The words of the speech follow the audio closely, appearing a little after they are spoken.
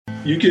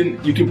You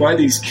can buy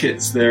these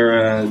kits.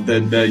 They're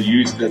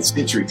used. They're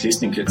sensory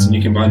testing kits, and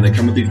you can buy them. They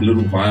come with these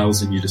little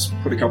vials, and you just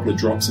put a couple of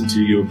drops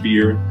into your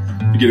beer.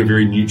 You get a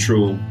very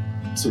neutral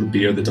sort of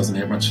beer that doesn't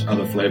have much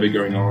other flavor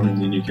going on,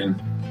 and then you can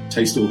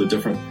taste all the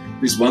different.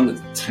 There's one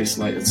that tastes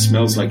like it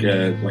smells like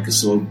a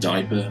soiled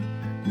diaper.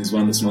 There's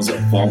one that smells like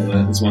vomit.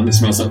 There's one that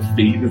smells like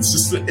feet.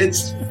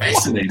 It's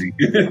fascinating.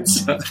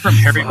 That's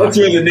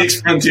where the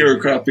next frontier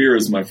of craft beer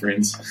is, my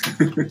friends.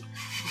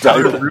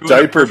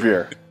 Diaper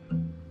beer.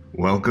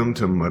 Welcome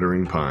to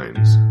Muttering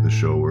Pines, the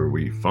show where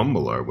we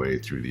fumble our way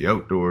through the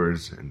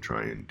outdoors and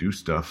try and do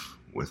stuff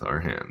with our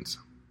hands.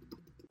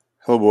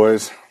 Hello,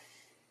 boys.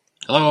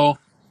 Hello.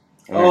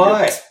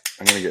 Hi.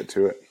 I'm going to get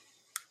to it.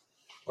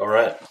 All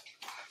right.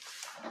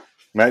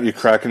 Matt, you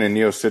cracking a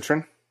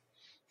Neo-Citron?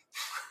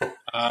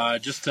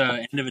 Just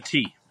end of a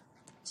tea.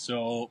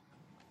 So,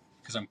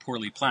 because I'm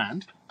poorly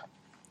planned.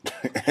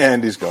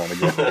 And he's gone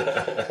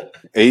again.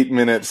 8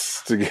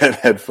 minutes to get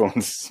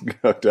headphones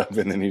hooked up,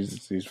 and then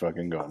he's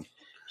fucking gone.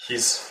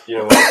 He's, you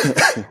know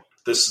what?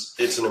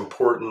 It's an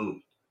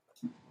important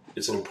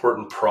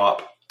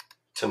prop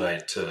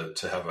tonight to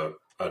have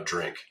a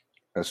drink.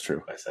 That's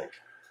true. I think.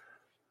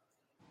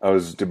 I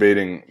was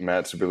debating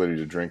Matt's ability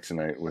to drink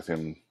tonight with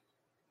him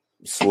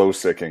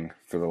slow-sicking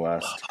for the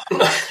last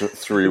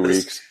 3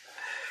 weeks.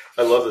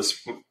 I love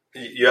this.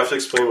 You have to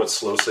explain what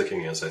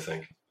slow-sicking is, I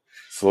think.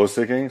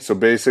 Slow-sicking? So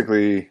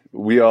basically,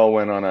 we all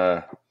went on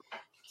a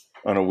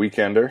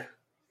weekender,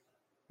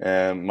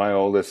 and my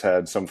oldest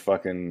had some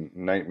fucking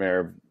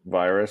nightmare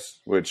virus,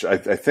 which I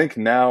think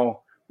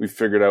now we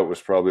figured out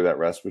was probably that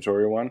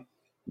respiratory one,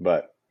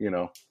 but,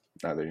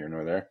 neither here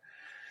nor there.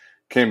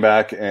 Came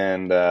back,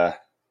 and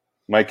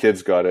my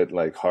kids got it,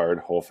 like, hard.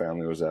 Whole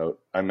family was out.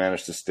 I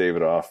managed to stave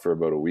it off for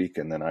about a week,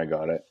 and then I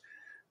got it.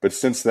 But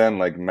since then,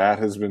 like, Matt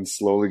has been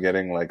slowly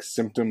getting, like,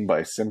 symptom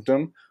by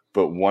symptom,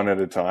 but one at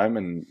a time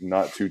and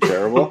not too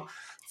terrible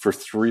for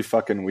 3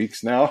 fucking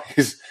weeks now.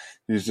 He's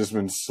just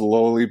been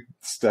slowly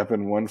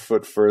stepping 1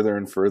 foot further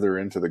and further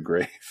into the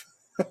grave.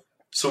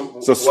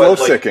 So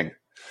slow-sicking.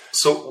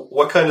 So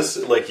what kind of,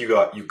 like,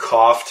 you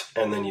coughed,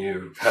 and then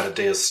you had a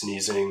day of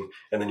sneezing,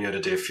 and then you had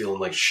a day of feeling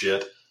like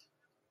shit?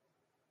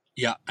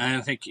 Yeah, and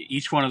I think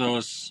each one of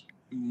those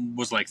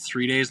was like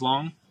 3 days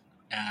long,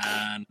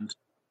 and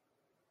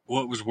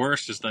what was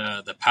worse is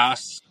the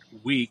past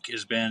week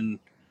has been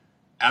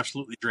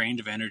absolutely drained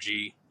of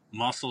energy.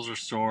 Muscles are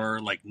sore,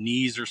 like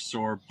knees are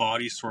sore,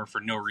 body sore for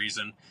no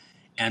reason,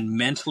 and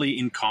mentally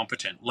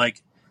incompetent.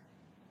 Like,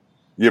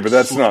 yeah, but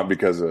that's not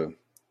because of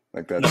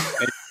like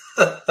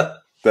that.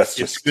 That's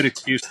just a good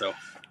excuse, though.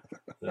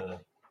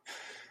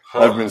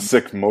 I've been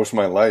sick most of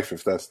my life,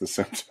 if that's the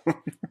symptom.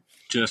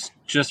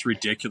 just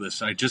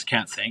ridiculous. I just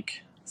can't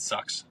think. It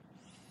sucks.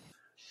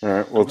 All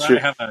right. Well, I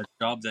have a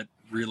job that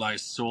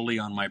relies solely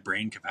on my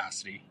brain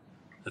capacity.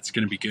 That's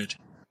going to be good.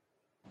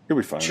 You'll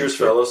be fine. Cheers,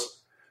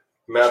 fellas.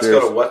 Matt's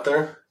got a what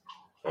there?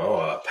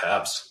 Oh,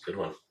 Pabst. Good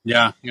one.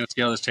 Yeah, let's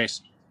see how this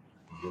tastes.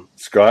 Mm-hmm.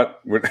 Scott,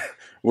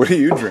 what are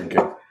you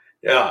drinking?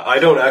 Yeah, I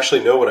don't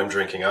actually know what I'm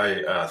drinking.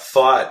 I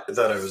thought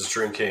that I was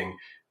drinking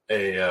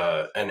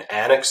an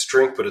Annex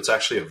drink, but it's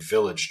actually a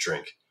Village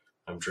drink.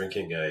 I'm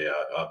drinking a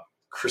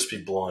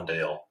crispy blonde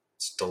ale.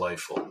 It's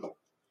delightful.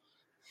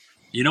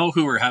 You know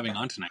who we're having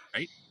on tonight,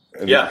 right?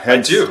 And yeah,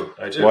 I do.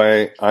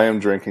 Why I am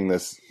drinking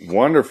this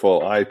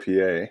wonderful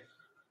IPA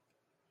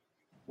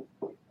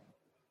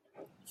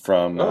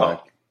from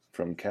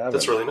Cabin.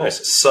 That's really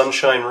nice.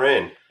 Sunshine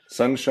Rain.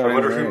 Sunshine Rain. I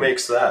wonder who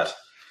makes that.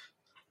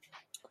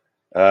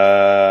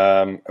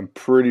 I'm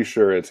pretty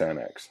sure it's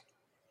Annex.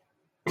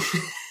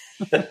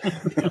 Yeah,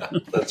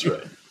 that's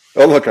right.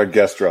 Oh, look, our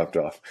guest dropped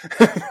off.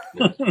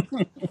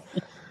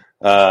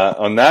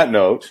 On that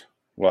note,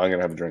 well, I'm going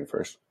to have a drink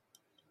first.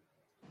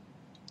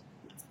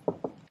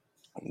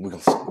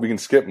 We can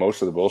skip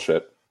most of the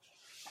bullshit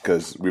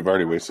because we've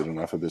already wasted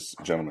enough of this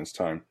gentleman's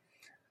time.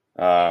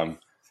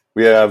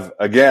 We have,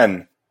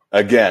 again,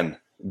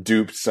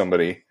 duped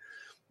somebody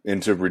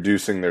into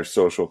reducing their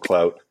social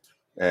clout.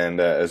 And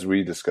as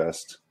we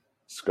discussed,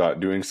 Scott,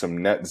 doing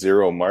some net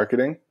zero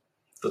marketing.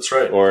 That's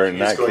right. Or in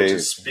he's going to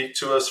speak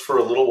to us for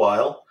a little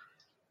while,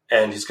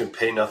 and he's going to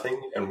pay nothing,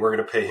 and we're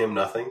going to pay him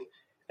nothing.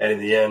 And in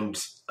the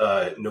end,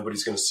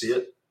 nobody's going to see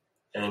it.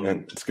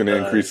 And it's going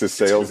to increase his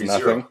sales,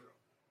 nothing. Zero.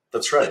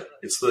 That's right.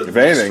 It's the if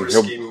anything, most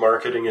risky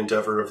marketing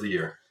endeavor of the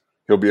year.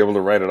 He'll be able to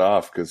write it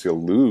off because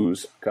he'll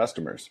lose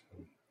customers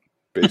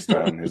based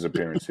on his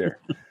appearance here.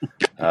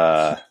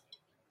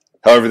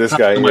 However, this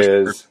guy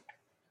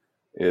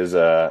is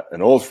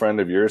an old friend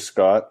of yours,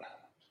 Scott.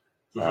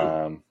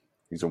 Mm-hmm.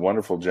 He's a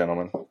wonderful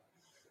gentleman,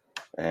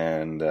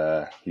 and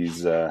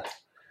he's knows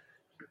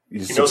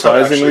how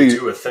to actually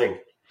do a thing.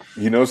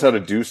 He knows how to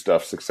do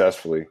stuff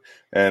successfully,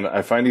 and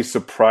I find he's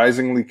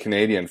surprisingly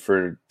Canadian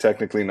for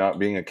technically not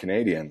being a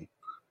Canadian,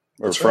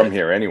 or That's from right.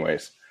 here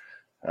anyways.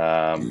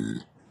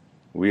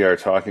 We are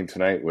talking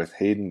tonight with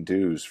Hayden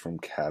Dews from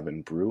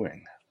Cabin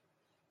Brewing.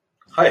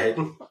 Hi,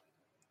 Hayden.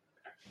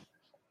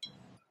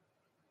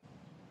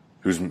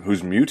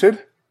 Who's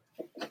muted?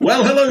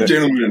 Well, hello,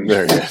 gentlemen.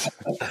 There he is.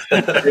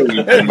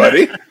 Hey,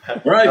 buddy.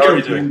 Right, How are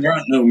you doing? there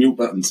aren't no mute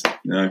buttons.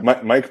 No.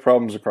 Mic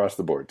problems across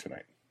the board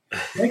tonight.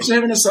 Thanks for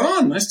having us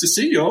on. Nice to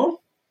see you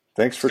all.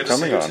 Thanks for Good to see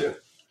coming you on. too.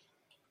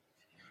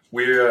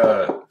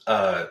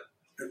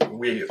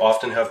 We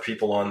often have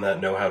people on that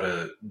know how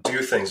to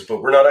do things,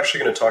 but we're not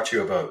actually going to talk to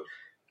you about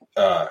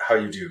how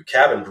you do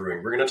cabin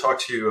brewing. We're going to talk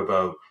to you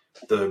about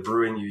the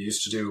brewing you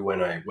used to do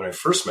when I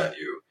first met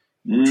you,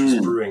 which was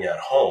brewing at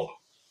home.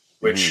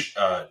 Which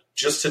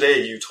just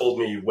today you told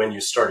me when you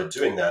started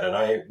doing that, and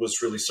I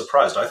was really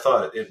surprised. I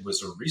thought it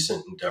was a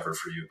recent endeavor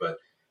for you, but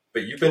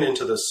you've been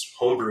into this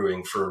home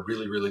brewing for a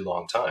really, really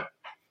long time.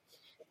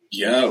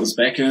 Yeah, it was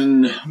back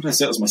in, what did I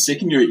say? It was my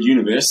second year at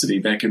university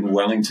back in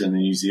Wellington,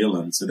 New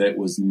Zealand. So that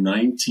was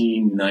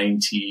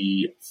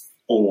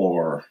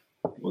 1994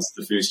 was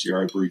the first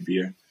year I brewed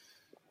beer.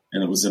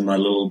 And it was in my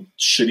little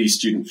shitty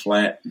student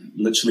flat,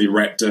 literally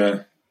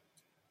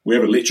we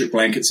have electric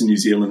blankets in New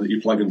Zealand that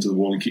you plug into the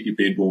wall and keep your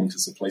bed warm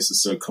because the place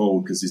is so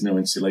cold because there's no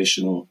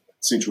insulation or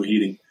central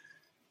heating.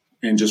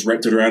 And just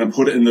wrapped it around and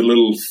put it in the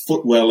little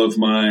footwell of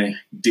my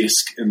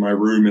desk in my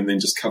room and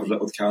then just covered it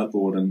up with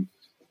cardboard and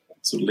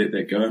sort of let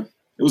that go.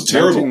 It was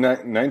terrible.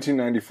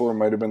 1994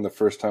 might have been the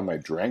first time I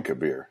drank a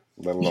beer,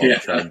 let alone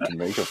tried to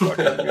make a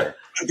fucking beer.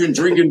 I've been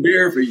drinking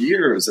beer for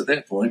years at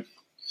that point.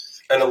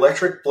 An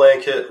electric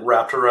blanket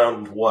wrapped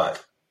around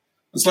what?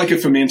 It's like a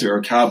fermenter or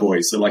a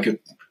carboy, so like a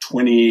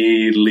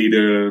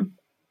 20-liter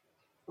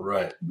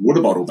Right.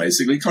 water bottle,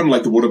 basically. Kind of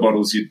like the water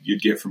bottles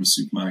you'd get from a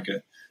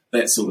supermarket,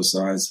 that sort of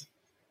size.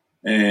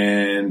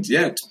 And,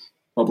 it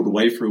bubbled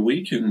away for a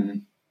week,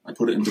 and I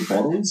put it into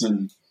bottles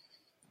and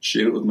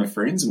shared it with my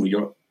friends, and we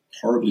got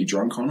horribly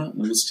drunk on it.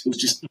 And it was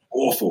just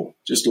awful,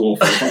 just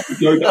awful. I'd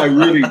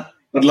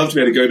love to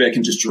be able to go back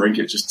and just drink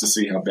it just to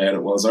see how bad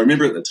it was. I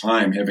remember at the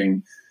time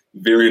having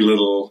very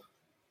little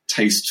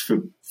taste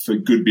for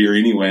good beer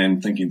anyway,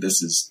 and thinking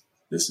this is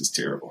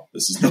terrible.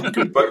 This is not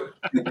good. But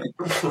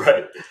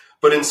right.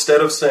 But instead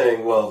of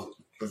saying, well,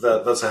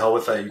 that's a hell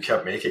with that, you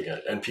kept making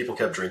it and people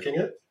kept drinking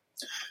it?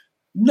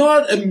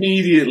 Not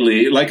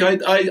immediately. Like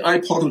I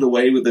potted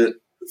away with it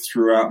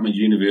throughout my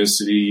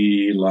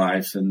university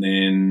life, and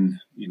then,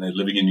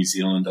 living in New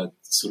Zealand, I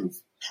sort of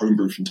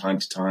homebrew from time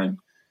to time.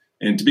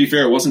 And to be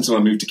fair, it wasn't until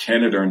I moved to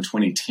Canada in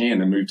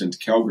 2010 and moved into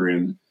Calgary,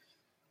 and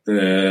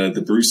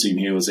the brew scene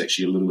here was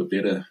actually a little bit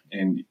better,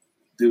 and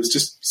there was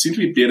just seemed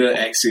to be better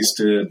access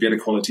to better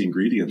quality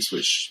ingredients,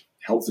 which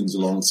helped things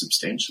along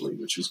substantially,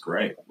 which was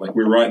great. Like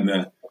we're right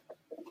in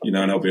in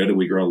Alberta,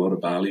 we grow a lot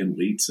of barley and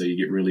wheat, so you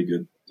get really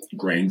good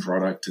grain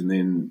product, and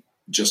then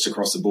just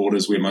across the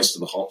borders where most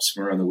of the hops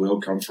from around the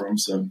world come from,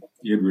 so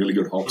you had really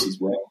good hops as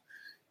well.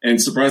 And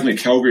surprisingly,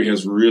 Calgary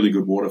has really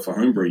good water for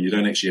homebrew. You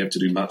don't actually have to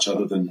do much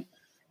other than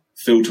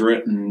filter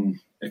it, and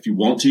if you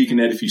want to, you can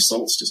add a few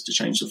salts just to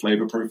change the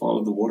flavor profile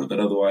of the water, but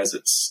otherwise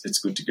it's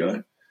good to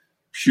go.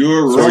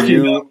 Pure rocky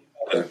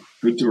water,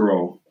 good to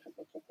roll.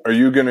 Are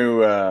you going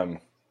to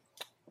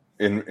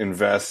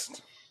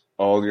invest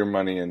all your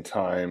money and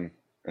time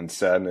and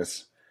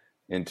sadness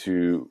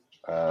into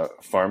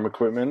farm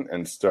equipment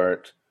and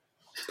start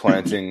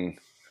planting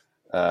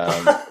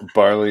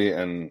barley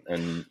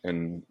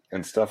and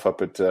stuff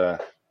up at your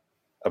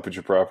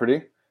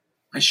property?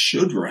 I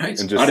should, right?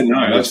 And just, I don't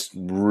know. Just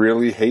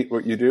really hate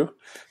what you do?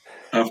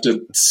 After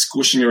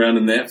squishing around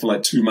in that for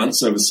like 2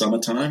 months over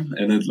summertime,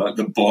 and it's like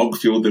the bog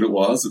field that it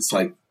was, it's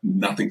like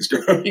nothing's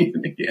growing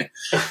in here.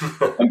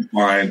 I'm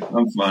fine.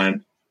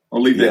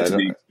 I'll leave that to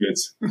the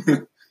experts.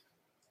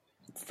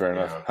 Fair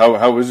enough.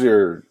 How was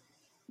your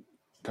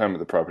time at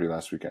the property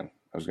last weekend?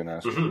 I was going to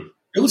ask you.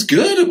 It was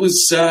good. It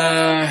was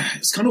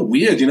kind of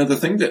weird. The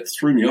thing that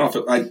threw me off,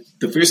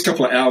 the first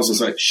couple of hours I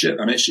was like, shit,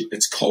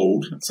 it's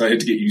cold. So I had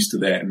to get used to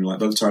that. And like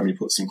by the time you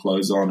put some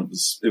clothes on, it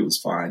was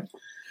fine.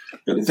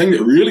 But the thing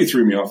that really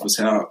threw me off was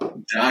how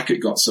dark it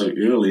got so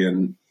early.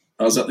 And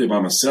I was up there by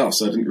myself,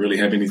 so I didn't really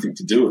have anything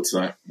to do. It's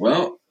like,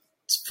 well,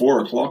 it's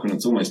 4:00 and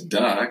it's almost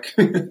dark.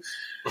 I ended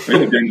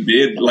up going to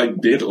bed at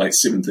like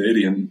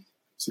 7:30 and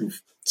sort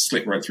of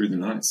slept right through the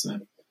night.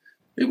 So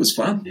it was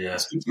fun. Yeah.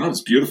 It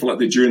was beautiful out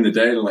there during the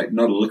day, like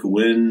not a lick of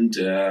wind.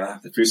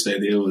 The first day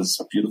there was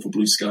beautiful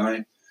blue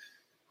sky.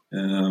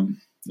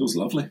 It was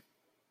lovely.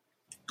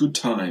 Good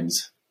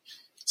times.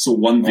 Saw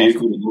one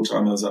vehicle the whole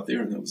time I was up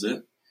there, and that was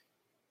it.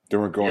 They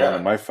weren't going out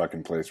of my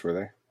fucking place, were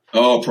they?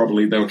 Oh,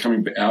 probably. They were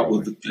coming out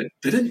with it.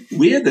 They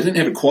didn't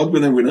have a quad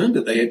when they went in,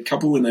 but they had a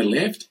couple when they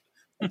left.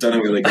 I don't know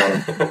where they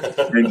got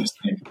them.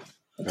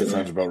 That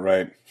sounds about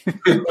right.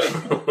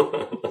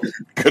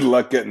 Good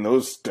luck getting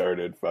those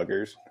started,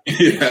 fuckers.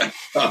 Yeah.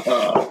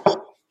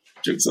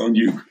 Joke's on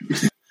you.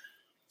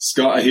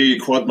 Scott, I hear your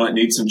quad might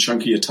need some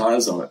chunkier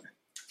tires on it.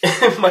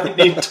 It might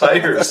need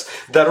tires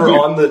that are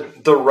on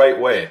the right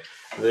way.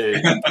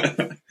 They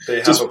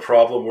have a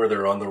problem where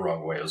they're on the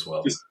wrong way as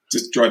well.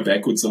 Just drive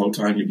backwards the whole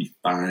time, you'll be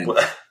fine.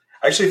 Well,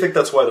 I actually think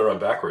that's why they're on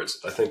backwards.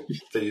 I think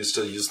they used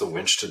to use the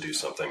winch to do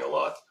something a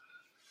lot.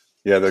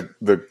 Yeah,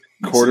 the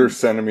quarter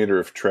centimeter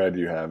of tread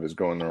you have is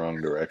going the wrong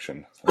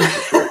direction. That's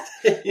for sure.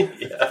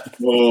 Yeah.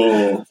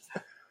 Oh,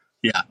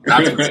 Yeah,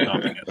 that's what's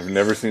stopping it. I've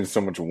never seen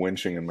so much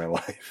winching in my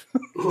life.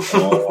 It was a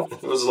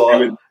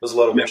lot. It was a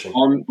lot of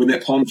winching. When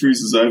that pond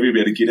cruise is over, you'll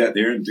be able to get out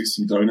there and do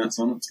some donuts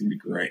on it. It's going to be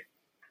great.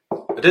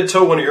 I did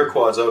tow one of your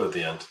quads out at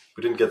the end.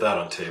 We didn't get that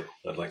on tape,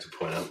 I'd like to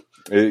point out.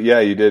 Yeah,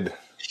 you did.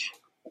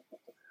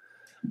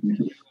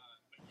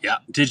 Yeah.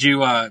 Did you?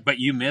 But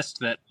you missed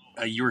that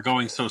you were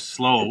going so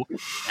slow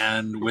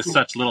and with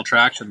such little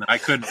traction that I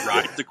couldn't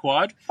ride the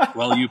quad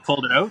while you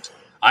pulled it out.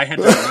 I had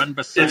to run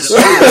beside it.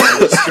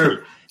 It's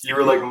true. You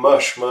were like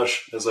mush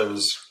as I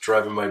was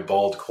driving my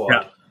bald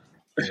quad.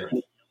 Yeah.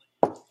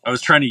 I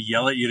was trying to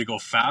yell at you to go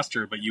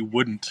faster, but you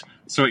wouldn't.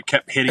 So it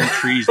kept hitting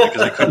trees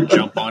because I couldn't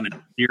jump on it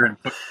here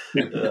and put.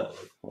 Yeah.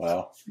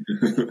 Wow.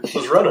 I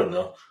was running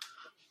though.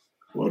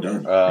 Well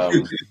done.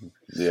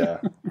 Yeah,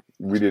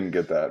 we didn't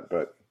get that,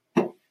 but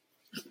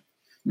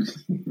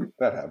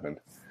that happened.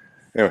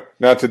 Anyway,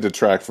 not to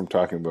detract from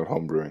talking about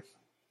home brewing.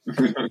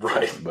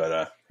 Right.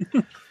 But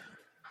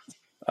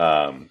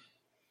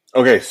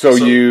okay, so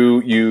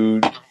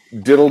you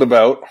diddled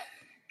about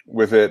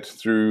with it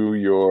through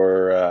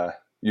your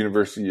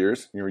university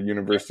years. You were a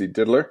university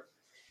diddler,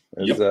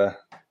 as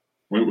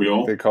Weren't we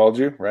all? they called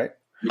you, right?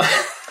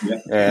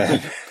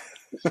 Yeah.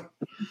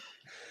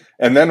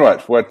 And then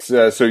what?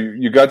 So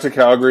you got to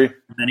Calgary.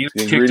 And he was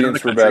The kicked out of the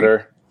ingredients were country.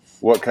 better.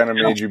 What kind of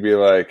made you be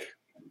like,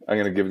 I'm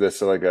going to give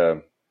this like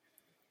a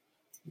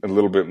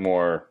little bit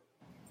more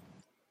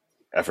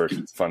effort,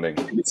 funding.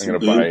 I'm going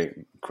to buy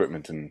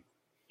equipment and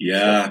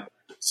Yeah.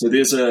 So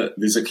there's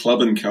a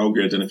club in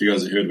Calgary. I don't know if you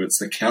guys have heard of it. It's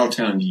the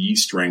Cowtown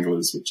Yeast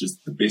Wranglers, which is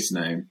the best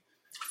name.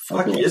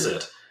 Fuck, is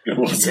it?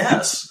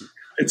 Yes.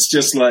 It's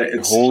just like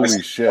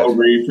holy shit.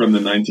 Calgary from the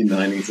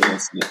 1990s, and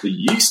it's the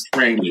Yeast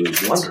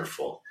Wranglers.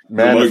 Wonderful.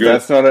 Man, if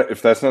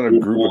that's not a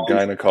group of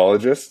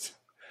gynecologists,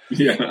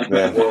 Yeah.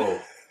 then Whoa.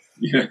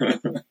 Yeah.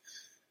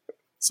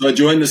 So I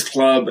joined this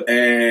club,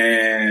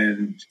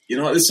 and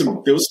there was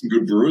some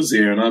good brewers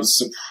there, and I was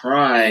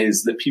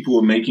surprised that people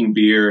were making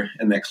beer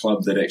in that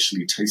club that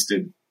actually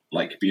tasted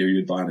like beer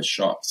you'd buy in a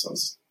shop. So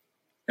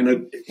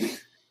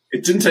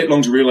it didn't take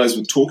long to realize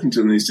with talking to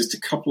them, there's just a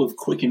couple of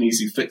quick and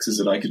easy fixes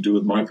that I could do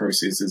with my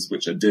processes,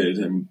 which I did,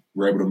 and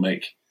were able to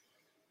make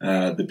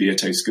the beer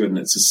taste good. And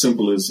it's as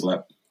simple as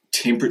like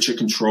temperature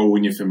control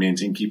when you're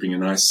fermenting, keeping a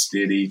nice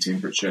steady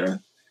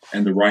temperature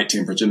and the right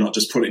temperature, not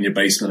just put it in your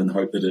basement and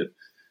hope that it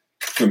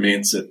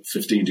ferments at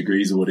 15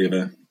 degrees or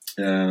whatever.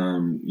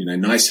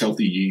 Nice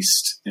healthy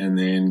yeast, and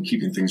then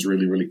keeping things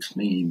really, really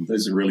clean.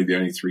 Those are really the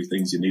only three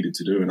things you needed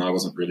to do, and I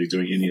wasn't really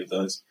doing any of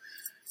those.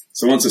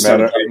 So once I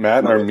started,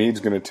 Matt, our mead's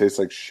going to taste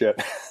like shit.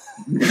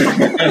 Yep.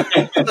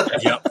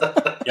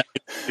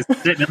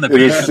 It's sitting in the It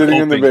basement. is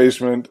sitting in the hoping.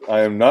 basement.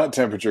 I am not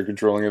temperature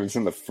controlling it. It's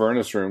in the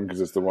furnace room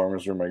because it's the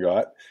warmest room I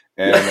got.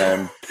 And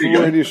I'm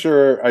pretty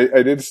sure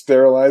I did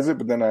sterilize it,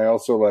 but then I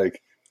also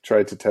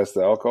tried to test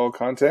the alcohol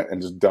content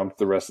and just dumped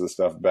the rest of the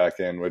stuff back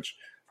in, which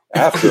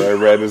after I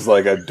read is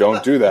I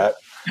don't do that.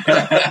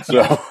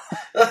 So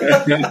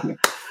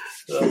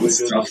the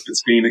stuff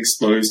that's being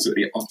exposed to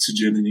the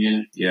oxygen in the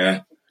air.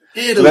 Yeah.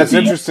 So that's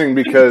interesting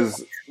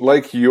because,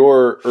 like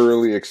your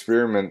early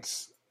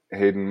experiments,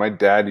 Hayden, my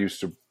dad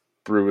used to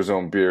brew his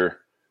own beer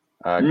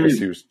because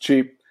he was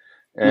cheap.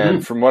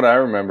 And from what I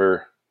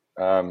remember,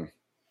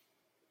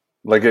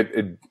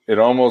 it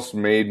almost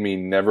made me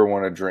never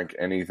want to drink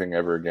anything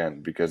ever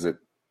again because it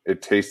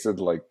tasted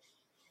like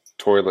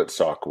toilet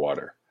sock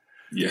water.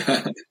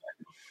 Yeah.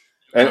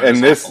 And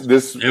this It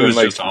was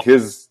just awful.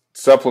 his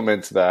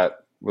supplement to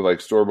that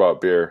with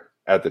store-bought beer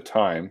at the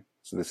time,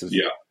 so this is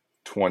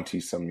 20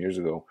 some years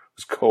ago,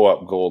 was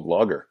Co-op Gold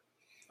Lager.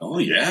 Oh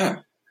yeah.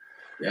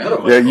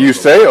 Yeah, you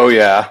say oh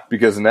yeah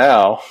because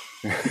now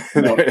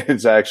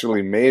it's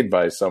actually made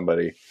by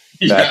somebody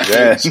back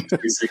then.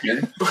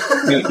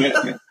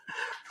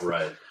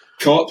 Right.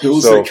 Co-op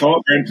Pilsner,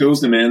 Co-op brand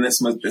Pilsner, man.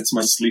 That's my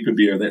sleeper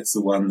beer. That's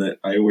the one that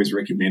I always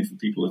recommend for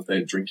people if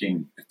they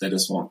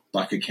just want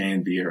bucket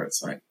can beer.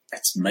 It's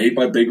it's made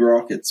by Big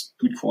Rock. It's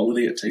good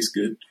quality. It tastes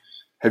good.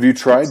 Have you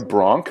tried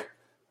Bronc?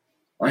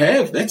 I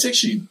have. That's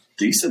actually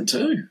decent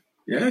too.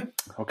 Yeah.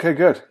 Okay,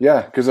 good.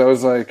 Yeah, because I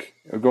was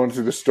going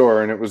through the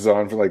store and it was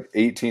on for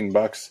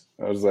 $18.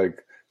 I was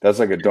like, that's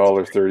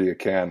 $1.30 a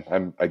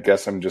can. I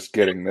guess I'm just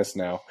getting this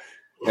now.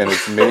 And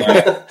it's made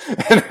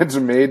and it's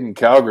made in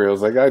Calgary. I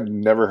was like, I'd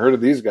never heard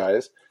of these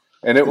guys.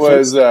 And it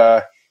was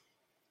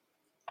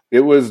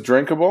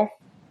drinkable.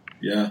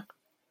 Yeah.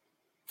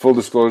 Full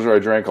disclosure, I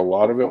drank a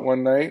lot of it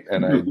one night,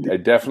 and I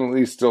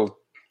definitely still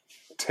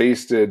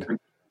tasted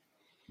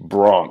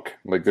Bronc.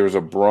 There was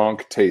a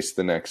Bronc taste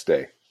the next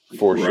day,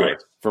 for sure,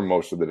 for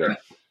most of the day.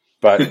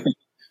 But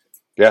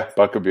yeah,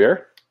 buck of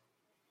beer.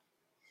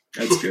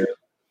 That's good.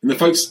 And the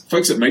folks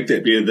that make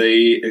that beer,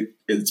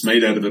 it's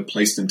made out of a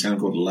place in town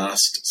called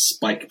Last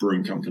Spike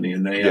Brewing Company,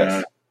 and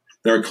they're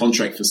a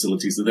contract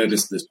facility, so they're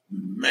just this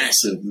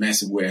massive,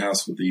 massive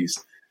warehouse with these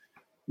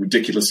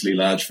ridiculously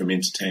large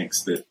fermenter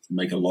tanks that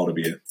make a lot of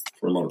beer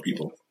for a lot of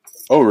people.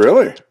 Oh,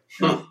 really?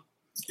 Huh.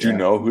 Do you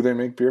know who they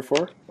make beer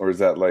for? Or is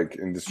that like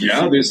industry?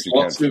 Yeah, there's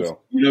lots of,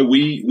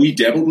 we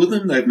dabbled with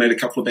them. They've made a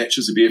couple of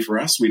batches of beer for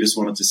us. We just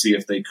wanted to see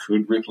if they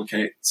could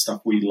replicate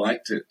stuff we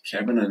liked at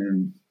Cabin,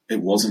 and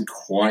it wasn't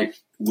quite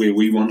where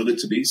we wanted it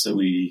to be, so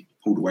we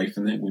pulled away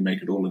from that. We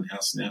make it all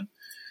in-house now.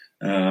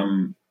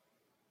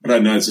 But I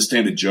know it's a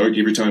standard joke.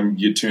 Every time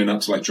you turn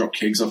up to like drop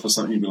kegs off or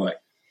something, you'd be like,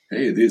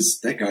 hey, there's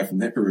that guy from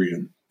that brewery,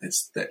 and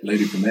that's that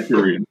lady from that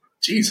brewery. And,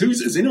 geez,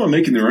 is anyone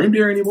making their own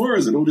beer anymore, or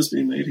is it all just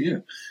being made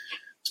here?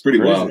 It's pretty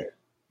wild.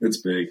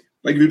 It's big.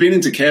 Like, if you've been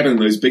into Cabin,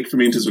 those big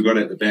fermenters we've got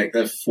at the back,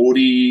 they're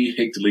 40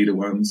 hectoliter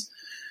ones,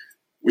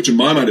 which in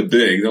my mind are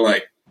big. They're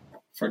like,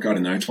 fuck, I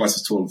don't know, twice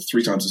as tall,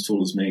 3 times as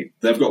tall as me.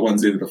 They've got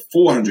ones there that are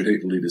 400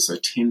 hectoliters, so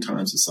 10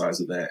 times the size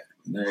of that.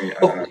 And they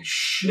Holy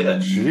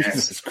shit.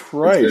 Jesus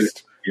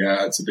Christ.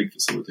 It's a big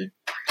facility.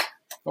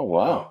 Oh,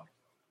 wow.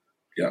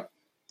 Yeah.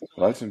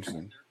 Well, that's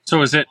interesting.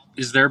 So is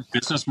their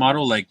business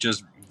model like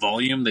just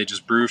volume? They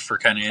just brew for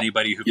kind of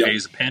anybody who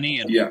pays a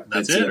penny, and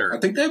that's it? Or? I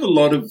think they have a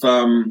lot of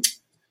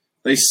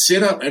they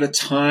set up at a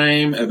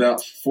time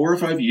about 4 or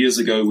 5 years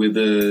ago where I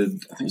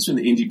think it's when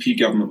the NDP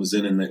government was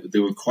in, and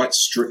there were quite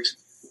strict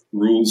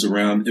rules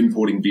around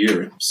importing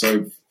beer.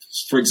 So,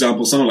 for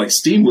example, someone like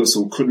Steam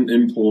Whistle couldn't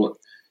import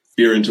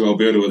beer into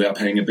Alberta without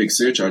paying a big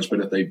surcharge, but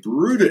if they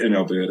brewed it in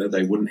Alberta,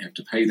 they wouldn't have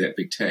to pay that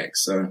big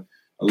tax. So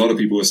a lot of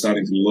people were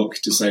starting to look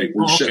to say,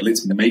 well, shit,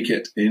 let's make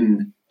it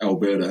in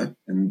Alberta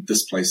and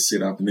this place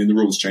set up. And then the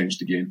rules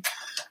changed again.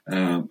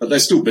 But they're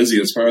still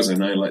busy as far as I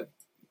know. Like,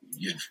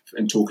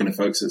 and talking to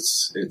folks,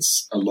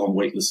 it's a long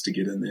wait list to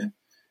get in there.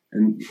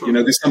 And,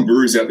 there's some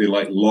breweries out there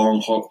like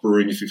Long Hop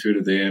Brewing, if you've heard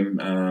of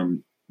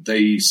them.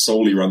 They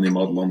solely run their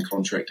model on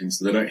contracting,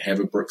 so they don't have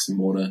a bricks and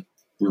mortar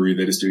brewery.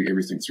 They just do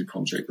everything through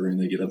contract brewing.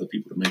 They get other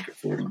people to make it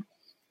for them.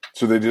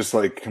 So they just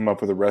like come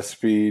up with a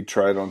recipe,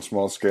 try it on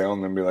small scale,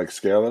 and then be like,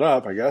 scale it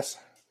up, I guess.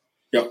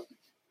 Yep.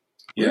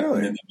 Yeah, really? And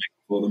then they make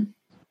it for them.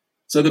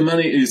 So the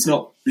money is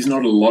there's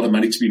not a lot of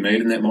money to be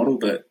made in that model,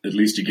 but at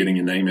least you're getting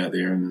your name out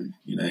there, and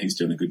he's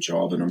doing a good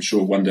job. And I'm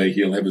sure one day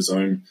he'll have his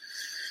own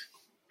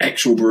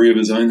actual brewery of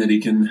his own that he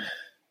can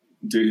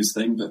do his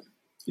thing. But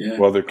yeah,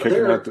 well, they're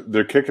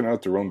kicking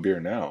out their own beer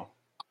now,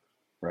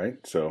 right?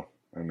 So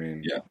I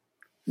mean, yeah,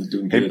 he's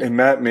doing good. Hey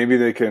Matt, maybe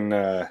they can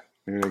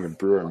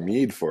brew our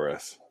mead for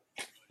us.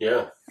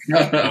 Yeah.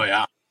 Oh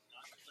yeah.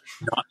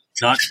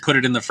 Not put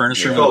it in the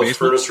furnace room. Call it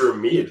furnace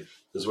room mead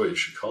is what you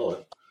should call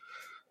it.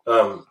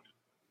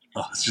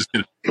 It's just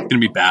gonna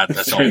be bad.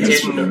 That's all.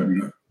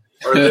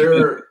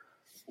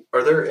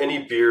 Are there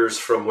any beers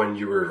from when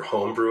you were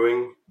home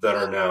brewing that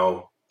are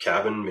now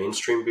Cabin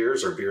mainstream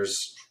beers or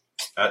beers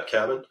at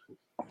Cabin?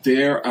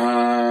 There's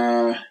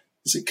a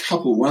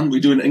couple. One, we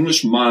do an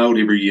English mild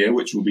every year,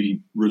 which we'll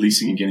be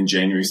releasing again in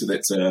January. So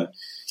that's a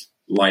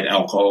light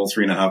alcohol,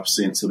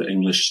 3.5% sort of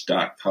English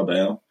dark pub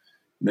ale.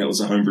 And that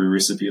was a homebrew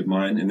recipe of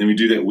mine. And then we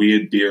do that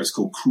weird beer. It's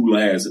called Cool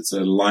As. It's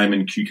a lime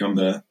and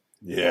cucumber.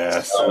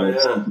 Yes. Oh,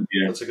 yeah.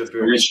 That's a good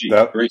beer.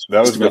 That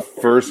was the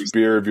first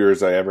beer of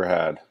yours I ever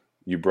had.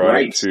 You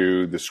brought it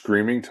to the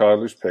Screaming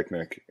Toddlers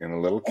Picnic in a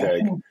little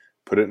keg,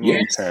 put it in a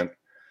little tent,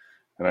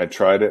 and I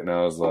tried it, and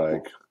I was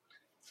like,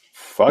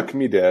 fuck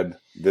me dead.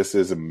 This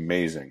is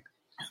amazing.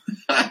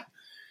 I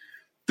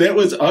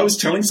was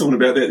telling someone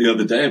about that the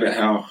other day, about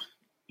how,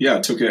 I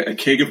took a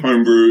keg of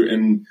homebrew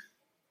and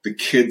the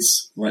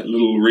kids' like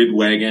little red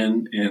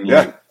wagon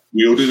and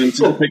wheeled it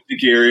into the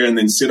picnic area and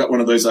then set up one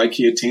of those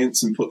IKEA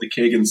tents and put the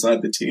keg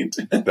inside the tent.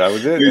 That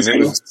was it. And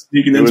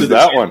it was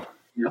that one.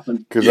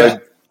 Because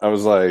I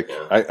was like,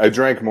 I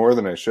drank more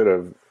than I should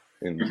have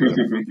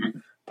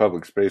in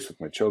public space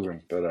with my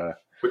children. But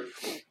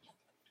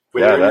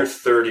when you're in your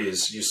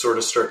 30s, you sort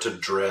of start to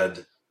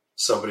dread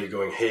somebody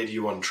going, hey, do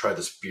you want to try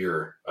this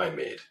beer I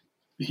made?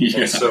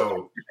 Yeah. And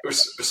so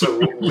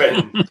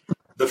when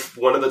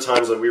one of the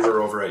times when we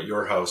were over at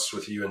your house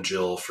with you and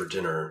Jill for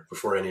dinner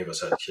before any of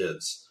us had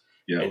kids,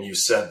 and you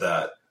said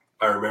that,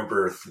 I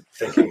remember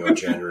thinking,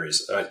 January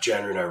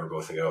and I were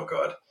both thinking, oh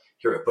God,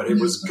 but it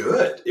was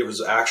good. It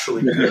was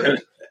actually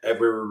good. And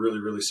we were really,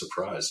 really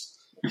surprised.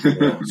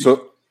 Yeah.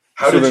 So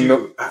how did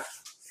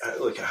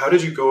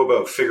you go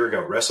about figuring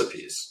out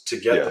recipes to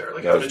get there?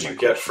 Like, how did you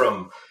get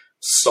from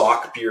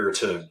stock beer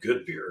to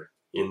good beer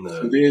in the?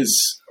 So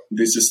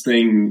there's this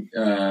thing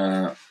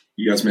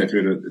you guys may have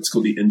heard of. It's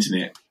called the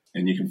internet,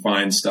 and you can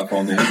find stuff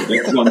on there.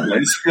 That's one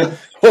place.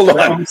 Hold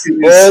on.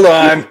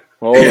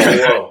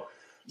 Whoa!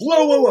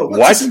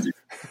 What?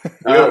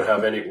 We don't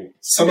have any.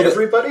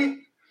 Everybody?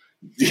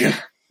 Yeah.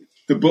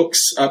 The books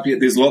up here,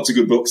 there's lots of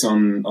good books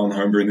on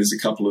homebrew, and there's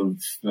a couple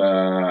of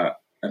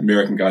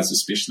American guys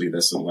especially, they're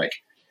sort of like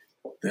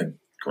the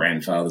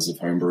grandfathers of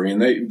homebrew,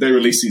 and they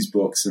release these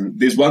books. And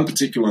there's one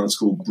particular one that's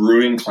called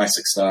Brewing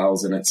Classic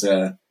Styles, and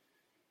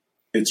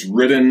it's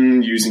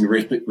written using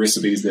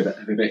recipes that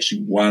have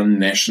actually won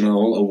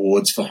national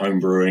awards for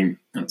homebrewing.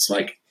 And it's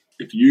like,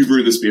 if you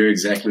brew this beer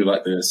exactly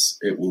like this,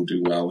 it will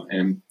do well.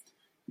 And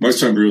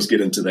most homebrewers get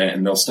into that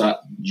and they'll start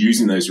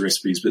using those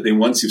recipes. But then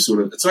once you've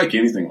it's like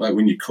anything, like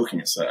when you're cooking,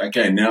 it's like,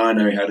 okay, now I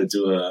know how to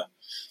do a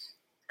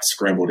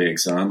scrambled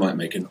eggs. So I might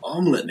make an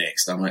omelette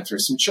next. I might throw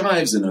some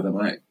chives in it. I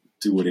might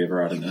do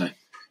whatever. I don't know.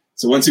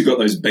 So once you've got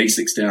those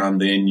basics down,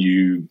 then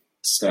you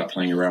start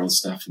playing around with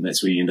stuff, and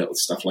that's where you end up with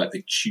stuff like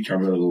the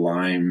cucumber,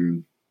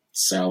 lime,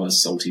 sour,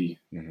 salty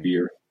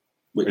beer.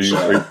 Which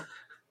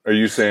are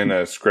you saying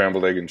a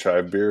scrambled egg and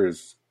chive beer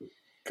is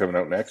coming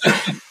out next?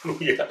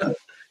 Yeah,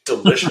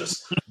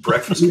 delicious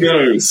breakfast. Who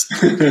knows?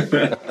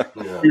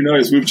 Who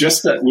knows? We've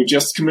just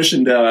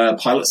commissioned our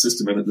pilot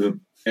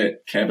system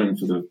at Cabin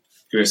for the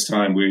first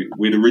time.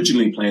 We'd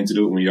originally planned to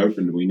do it when we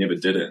opened, and we never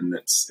did it. And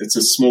it's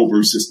a small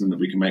brew system that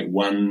we can make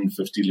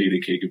 150-liter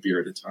keg of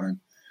beer at a time.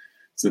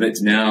 So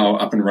that's now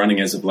up and running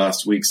as of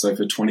last week. So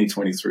for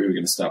 2023, we're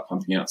going to start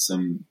pumping out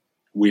some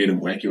weird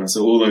and wacky ones.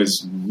 So all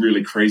those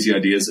really crazy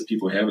ideas that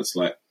people have, it's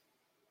like,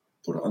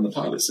 put it on the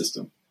pilot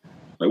system.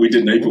 Like we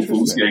did an April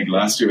Fool's gag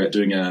last year about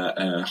doing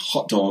a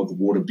hot dog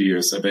water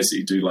beer. So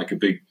basically do like a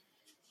big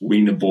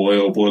wiener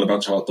boil a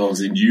bunch of hot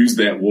dogs and use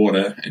that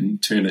water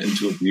and turn it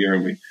into a beer.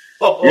 And we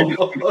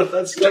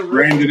that's so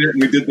branded it,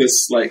 and we did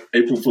this like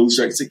April Fool's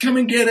joke. Said, come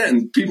and get it.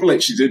 And people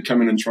actually did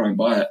come in and try and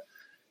buy it.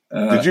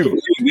 Did you?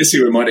 This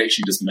year we might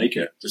actually just make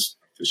it, just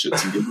for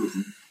shits and giggles.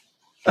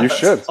 You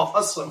should. That's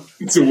awesome.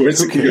 It's the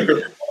worst it can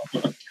go.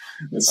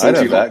 I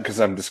know that because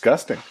I'm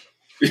disgusting.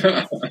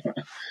 Yeah.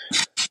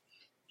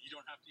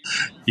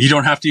 You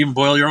don't have to even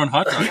boil your own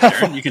hot dog,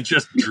 Darren. You can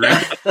just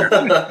drink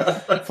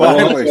it.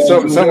 Finally,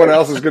 someone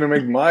else is going to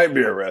make my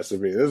beer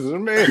recipe. This is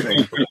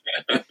amazing.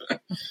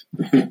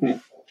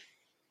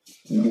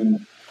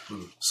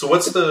 So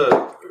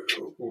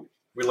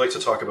we like to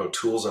talk about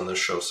tools on this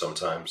show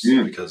sometimes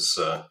because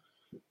a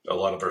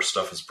lot of our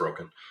stuff is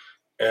broken.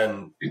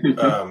 And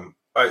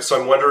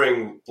so I'm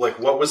wondering, like,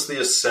 what was the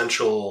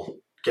essential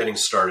getting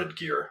started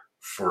gear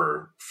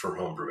for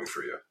home brewing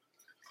for you?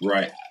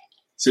 Right.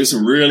 So there's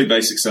some really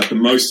basic stuff. The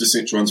most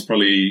essential ones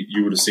probably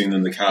you would have seen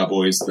in the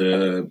carboys,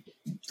 the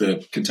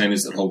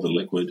containers that hold the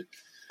liquid.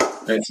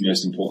 That's the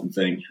most important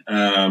thing.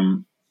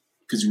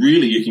 Because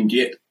really you can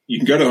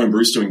go to a home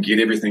brew store and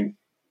get everything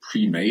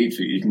pre-made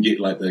for you. You can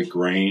get like the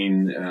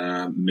grain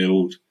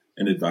milled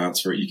in advance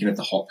for it. You can have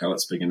the hop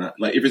pellets big enough.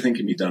 Like everything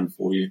can be done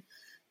for you.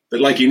 But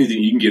like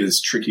anything, you can get as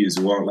tricky as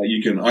you want. Like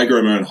I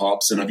grow my own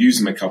hops, and I've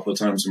used them a couple of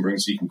times in brewing.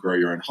 So you can grow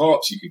your own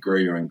hops, you could grow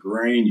your own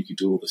grain, you could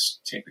do all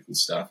this technical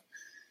stuff.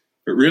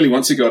 But really,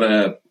 once you've got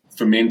a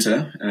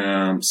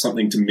fermenter,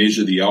 something to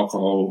measure the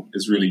alcohol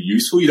is really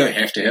useful. You don't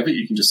have to have it.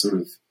 You can just sort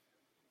of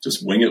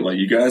just wing it like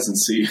you guys and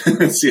see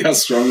how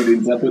strong it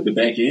ends up at the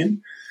back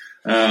end.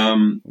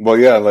 Well,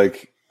 yeah,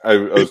 like I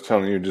was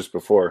telling you just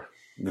before,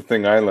 the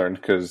thing I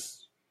learned,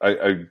 because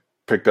I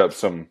picked up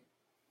some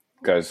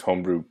guys'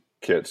 homebrew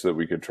kit so that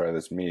we could try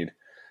this mead,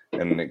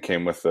 and it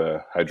came with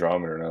a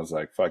hydrometer, and I was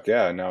like, fuck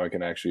yeah, now I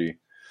can actually,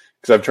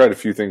 because I've tried a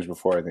few things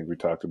before. I think we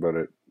talked about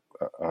it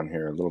on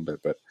here a little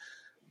bit, but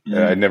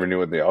I never knew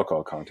what the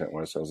alcohol content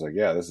was. So I was like,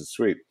 yeah, this is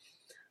sweet.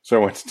 So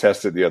I went to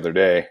test it the other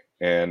day.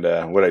 And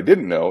what I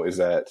didn't know is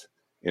that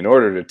in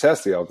order to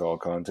test the alcohol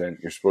content,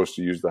 you're supposed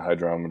to use the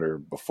hydrometer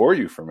before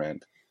you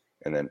ferment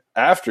and then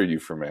after you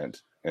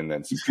ferment and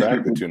then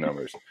subtract the two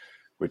numbers,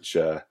 which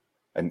I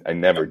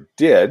never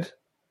did.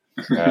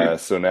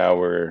 So now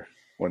we're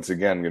once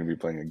again going to be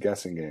playing a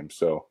guessing game.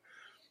 So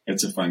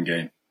it's a fun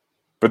game.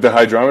 But the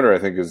hydrometer, I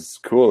think, is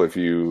cool if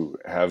you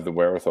have the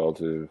wherewithal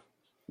to,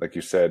 like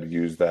you said,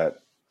 use that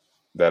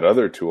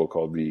other tool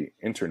called the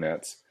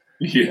internets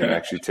and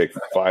actually take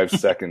 5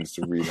 seconds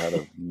to read how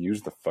to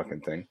use the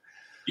fucking thing.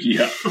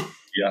 Yeah.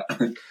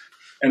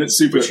 And it's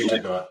super.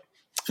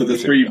 For the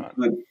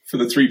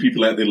three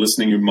people out there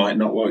listening who might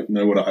not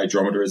know what a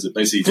hydrometer is, it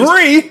basically just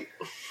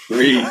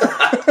three. Woo!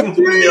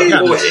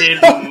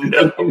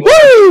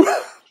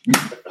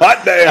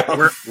 Hot damn!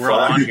 We're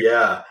on.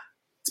 Yeah.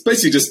 It's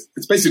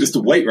basically just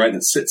a weight, right?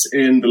 That sits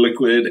in the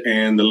liquid,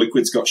 and the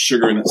liquid's got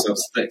sugar in it, so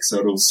it's thick. So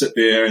it'll sit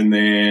there, and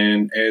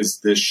then as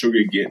the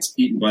sugar gets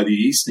eaten by the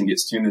yeast and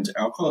gets turned into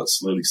alcohol, it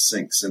slowly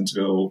sinks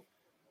until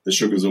the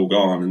sugar's all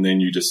gone. And then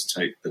you just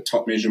take the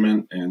top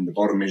measurement and the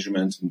bottom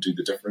measurement and do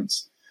the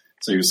difference.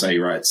 So you'll say,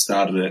 right, it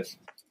started at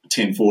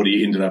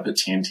 1040, ended up at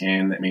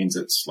 1010. That means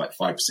it's like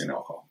 5%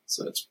 alcohol.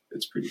 So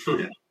it's pretty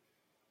cool.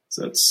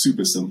 So it's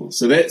super simple.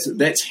 So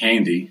that's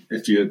handy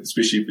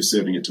especially if you're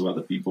serving it to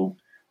other people.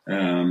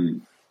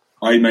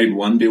 I made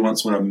one beer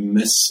once when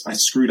I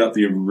screwed up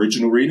the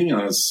original reading,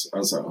 and I was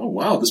like, oh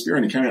wow, this beer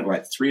only came out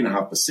like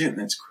 3.5%.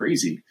 That's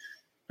crazy.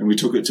 And we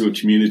took it to a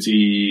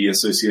community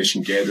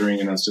association gathering,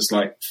 and I was just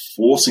like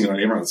forcing it on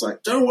everyone. It's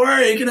like, don't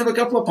worry, you can have a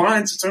couple of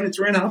pints. It's only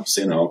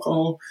 3.5%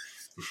 alcohol.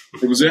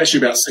 It was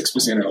actually about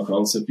 6%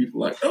 alcohol. So people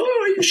were like, oh,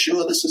 are you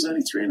sure this is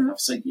only 3.5%?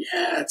 It's like,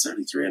 yeah, it's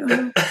only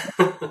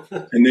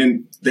 3.5%. And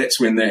then that's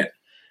when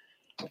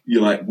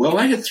you're like, well,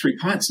 I had 3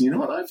 pints, and you know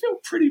what? I feel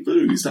pretty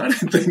boozed. I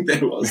don't think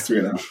that was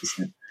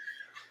 3.5%.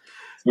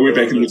 I went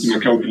back and looked at my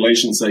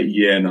calculations and say,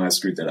 yeah, no, I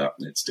screwed that up.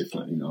 That's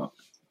definitely not.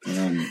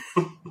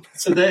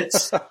 So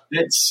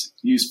that's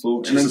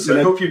useful. Jesus, and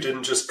I hope you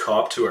didn't just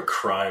cop to a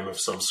crime of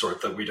some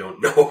sort that we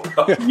don't know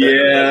about.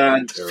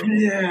 I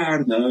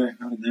don't know.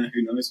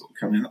 Who knows what will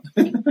come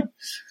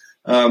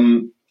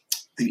out?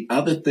 the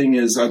other thing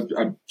is, I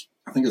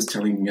think I was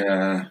telling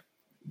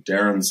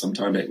Darren some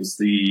time back, was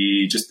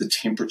just the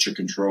temperature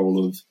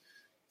control of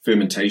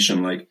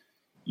fermentation. Like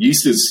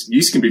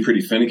yeast can be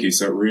pretty finicky,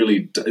 so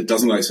it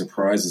doesn't like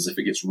surprises. If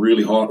it gets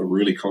really hot or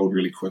really cold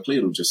really quickly,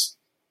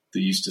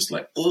 the yeast just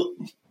like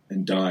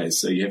and dies.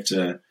 So you have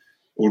to,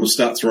 or it'll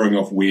start throwing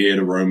off weird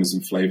aromas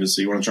and flavors.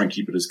 So you want to try and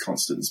keep it as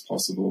constant as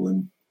possible.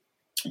 And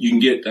you can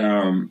get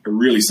a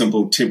really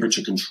simple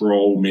temperature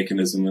control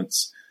mechanism.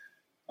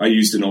 I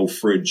used an old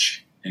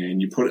fridge,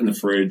 and you put it in the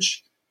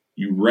fridge,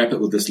 you wrap it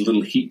with this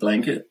little heat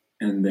blanket,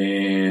 and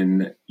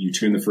then you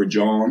turn the fridge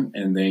on,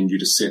 and then you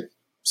just set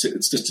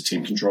it's just a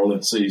temp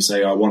controller. So you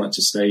say, I want it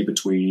to stay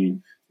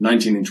between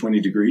 19 and 20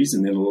 degrees,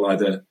 and then it'll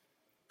either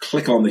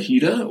click on the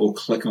heater or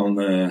click on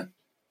the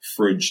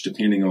fridge,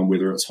 depending on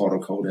whether it's hot or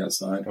cold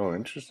outside. Oh,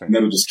 interesting. And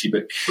that'll just keep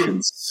it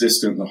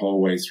consistent the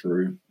whole way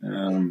through.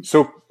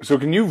 So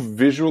can you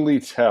visually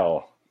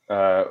tell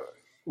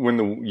when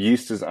the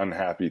yeast is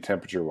unhappy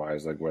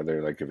temperature-wise, like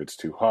whether like if it's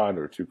too hot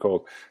or too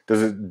cold?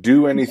 Does it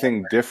do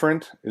anything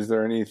different? Is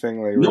there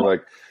anything like No. we're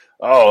like,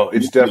 oh,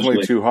 it's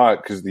definitely too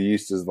hot because the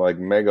yeast is like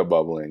mega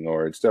bubbling,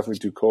 or it's definitely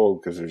too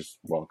cold because there's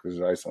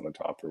ice on the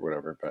top or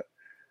whatever? But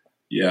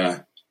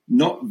yeah,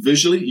 not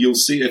visually. You'll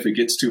see if it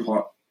gets too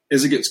hot.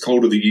 As it gets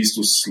colder, the yeast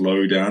will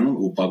slow down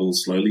or bubble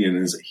slowly, and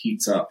as it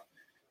heats up,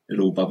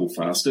 it'll bubble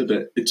faster.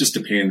 But it just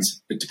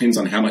depends. It depends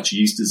on how much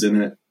yeast is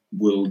in it,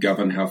 will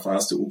govern how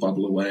fast it will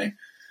bubble away.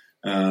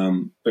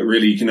 But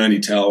really, you can only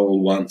tell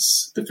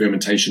once the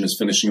fermentation is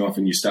finishing off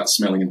and you start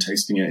smelling and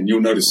tasting it, and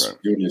you'll notice, Right.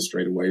 You'll know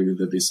straight away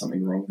whether there's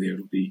something wrong there.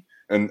 It'll be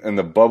and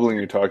the bubbling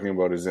you're talking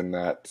about is in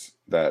that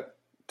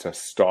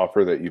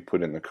stopper that you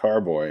put in the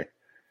carboy,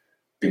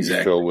 that Exactly.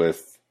 you fill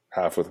with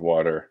half with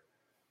water.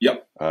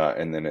 Yep.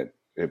 And then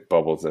it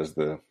bubbles as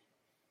the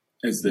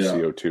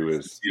CO2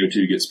 is.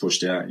 CO2 gets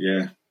pushed out.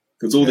 Yeah,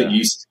 because all the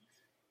yeast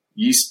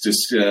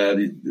just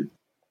the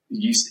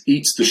yeast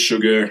eats the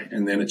sugar,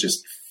 and then it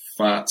just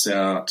farts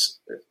out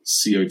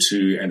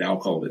CO2 and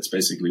alcohol. That's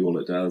basically all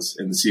it does.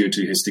 And the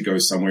CO2 has to go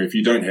somewhere. If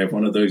you don't have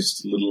one of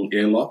those little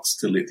airlocks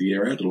to let the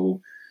air out,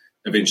 it'll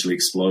eventually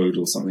explode,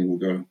 or something will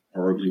go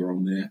horribly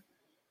wrong there.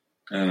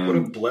 What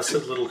a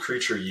blessed little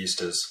creature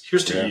yeast is.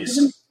 Here's to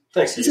yeast.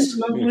 Thanks, yeast.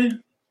 Lovely.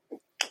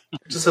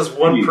 It just has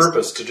one Yeast.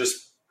 purpose, to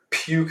just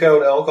puke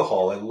out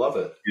alcohol. I love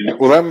it. Yeah.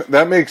 Well,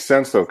 that makes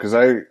sense though, because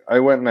I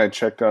went and I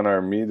checked on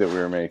our mead that we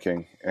were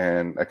making,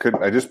 and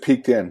I just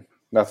peeked in.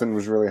 Nothing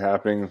was really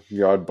happening.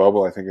 The odd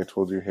bubble, I think I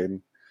told you,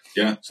 Hayden.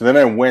 Yeah. So then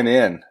I went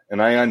in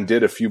and I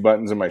undid a few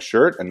buttons in my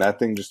shirt, and that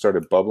thing just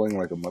started bubbling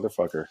like a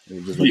motherfucker.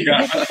 It was just like,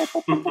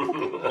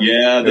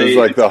 Yeah. it was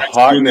like the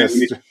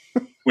hotness.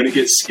 When it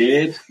gets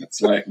scared,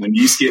 it's like when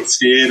yeast get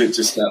scared, it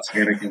just starts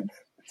panicking.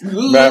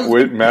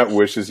 Matt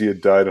wishes he had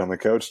died on the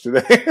couch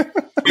today.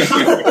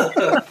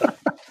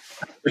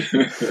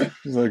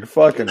 He's like,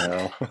 fucking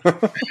hell.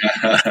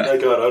 I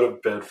got out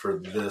of bed for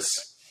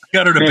this.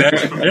 Got her to bed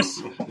for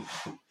this.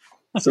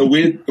 So a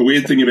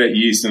weird thing about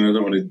yeast, and I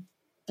don't want to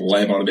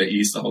blab on about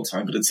yeast the whole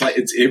time, but it's like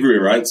it's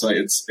everywhere, right? It's like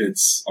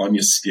it's on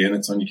your skin,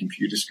 it's on your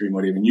computer screen,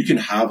 whatever. And you can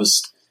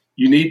harvest.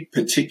 You need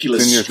particular.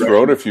 It's in your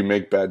throat if you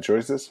make bad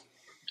choices.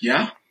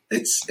 Yeah,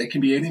 it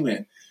can be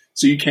anywhere.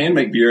 So you can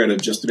make beer out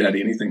of just about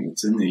anything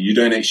that's in there. You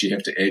don't actually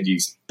have to add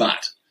yeast,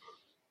 but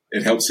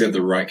it helps to have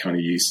the right kind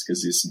of yeast,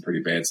 because there's some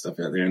pretty bad stuff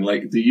out there. And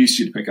like the yeast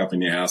you'd pick up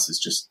in your house is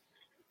just,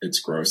 it's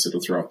gross.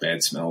 It'll throw off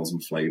bad smells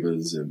and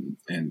flavors, and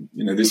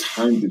there's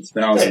hundreds,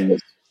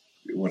 thousands.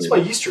 That's my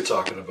yeast you're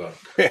talking about.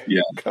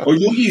 Yeah. Oh,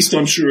 your yeast,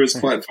 I'm sure, is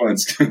quite fine.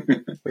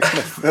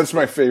 That's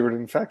my favorite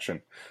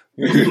infection.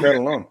 Leave that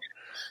alone.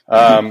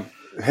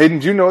 Hayden,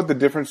 do you know what the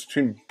difference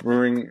between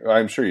brewing?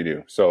 I'm sure you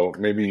do. So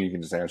maybe you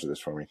can just answer this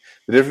for me.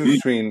 The difference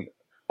between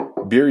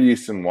beer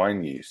yeast and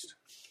wine yeast.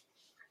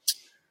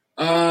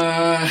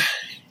 Let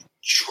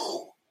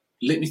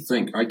me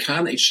think. I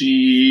can't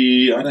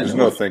actually. I don't know. There's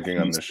no thinking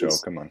on this show.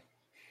 Come on.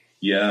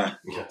 Yeah,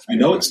 I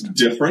know it's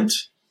different,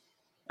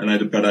 but I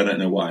don't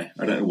know why.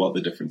 I don't know what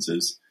the difference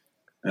is.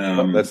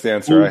 That's the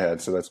answer I had,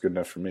 so that's good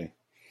enough for me.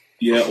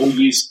 Yeah, all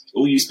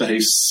yeast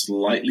behave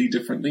slightly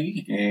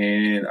differently,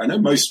 and I know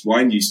most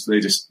wine yeast, they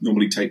just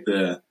normally take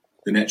the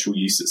natural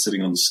yeast that's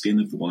sitting on the skin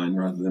of the wine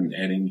rather than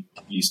adding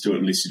yeast to it,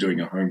 unless you're doing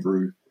a home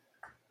brew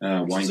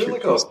wine. Is there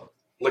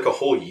like a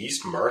whole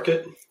yeast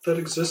market that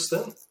exists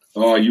then?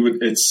 Oh,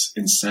 it's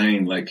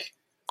insane. Like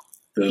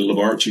the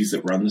laboratories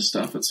that run this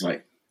stuff, it's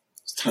like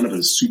a ton of it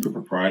is super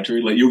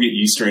proprietary. Like you'll get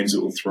yeast strains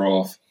that will throw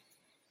off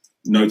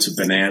notes of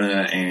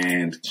banana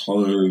and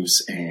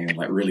cloves and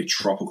like really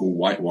tropical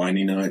white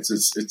winey notes.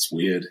 It's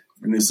weird.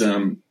 And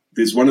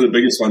there's one of the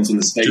biggest ones in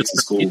the States.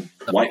 It's called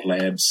White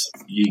Labs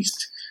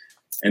yeast.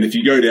 And if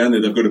you go down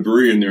there, they've got a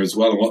brewery in there as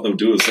well. And what they'll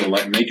do is they'll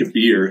like make a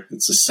beer.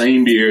 It's the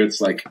same beer.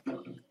 It's like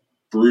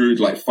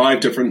brewed like 5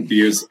 different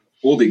beers,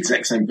 all the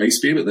exact same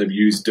base beer, but they've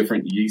used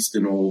different yeast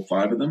in all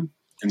 5 of them.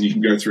 And you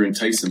can go through and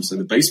taste them. So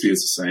the base beer is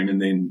the same, and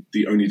then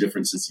the only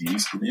difference is the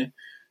yeast in there.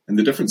 And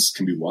the difference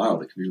can be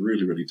wild. It can be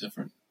really, really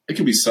different. It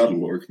can be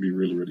subtle, or it can be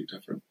really, really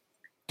different.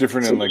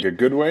 Different in like a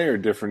good way, or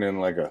different in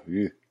like a...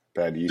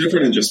 bad yeast.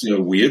 Different in just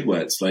a weird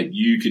way. It's like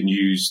you can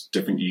use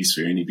different yeast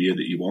for any beer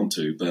that you want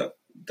to, but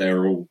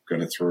they're all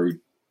going to throw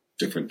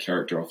different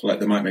character off. Like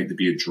they might make the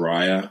beer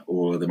drier,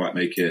 or they might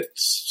make it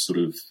sort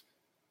of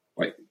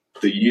like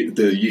the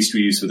yeast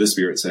we use for this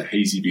beer. It's a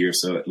hazy beer,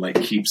 so it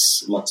like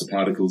keeps lots of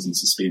particles in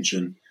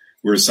suspension.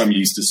 Whereas some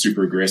yeast is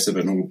super aggressive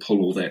and will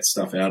pull all that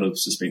stuff out of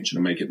suspension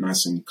and make it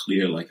nice and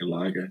clear, like a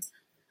lager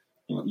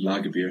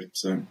beer.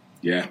 So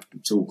yeah,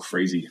 it's all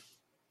crazy.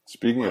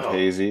 Speaking of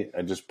hazy,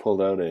 I just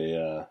pulled out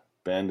a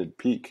Banded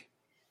Peak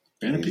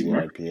hazy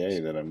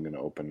IPA that I'm going to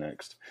open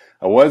next.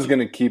 I was going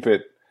to keep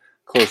it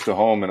close to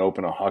home and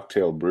open a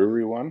Hawktail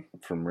Brewery one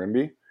from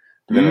Rimby.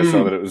 But then I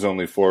saw that it was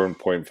only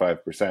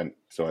 4.5%,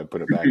 so I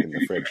put it back in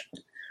the fridge.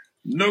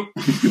 Nope.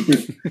 I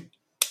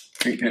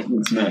think that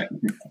one's not.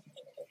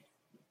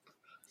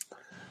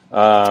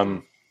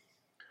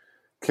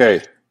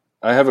 Okay,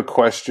 I have a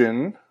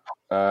question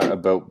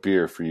about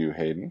beer for you,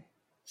 Hayden,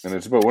 and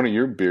it's about one of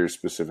your beers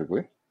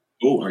specifically.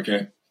 Oh,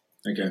 okay.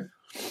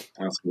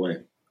 Ask away.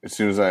 As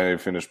soon as I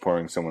finish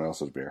pouring someone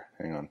else's beer.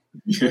 Hang on.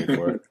 Wait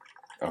for it.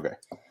 Okay.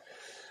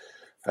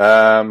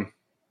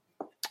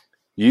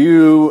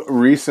 You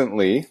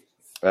recently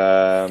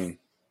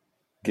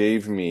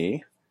gave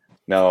me...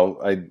 Now,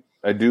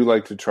 I do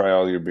like to try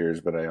all your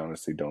beers, but I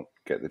honestly don't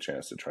get the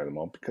chance to try them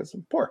all because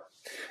I'm poor.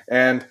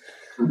 And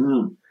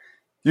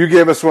you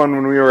gave us one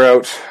when we were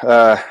out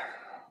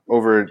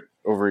over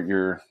at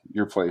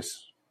your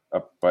place,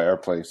 up by our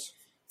place.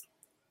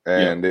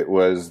 And it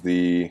was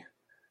a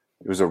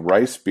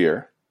rice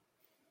beer.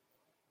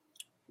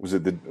 Was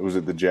it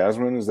the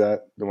Jasmine? Is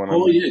that the one?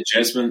 Oh yeah,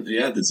 Jasmine.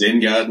 Yeah, the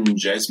Zen Garden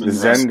Jasmine. The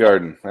Zen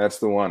Garden. That's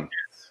the one.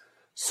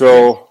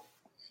 So,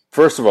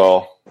 first of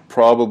all,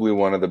 probably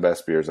one of the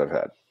best beers I've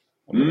had.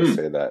 I'm going to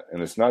say that,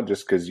 and it's not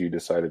just because you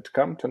decided to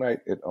come tonight.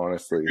 It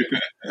honestly,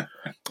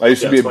 I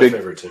used to be a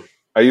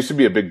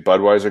big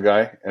Budweiser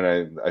guy,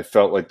 and I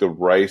felt like the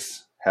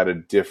rice had a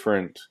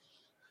different,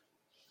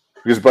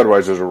 because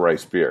Budweiser's a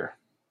rice beer.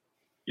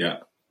 Yeah.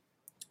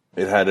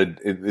 It had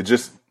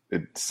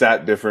it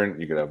sat different.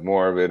 You could have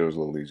more of it. It was a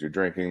little easier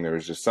drinking. There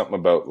was just something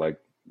about like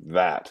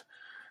that.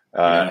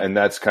 And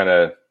that's kind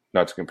of,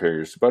 not to compare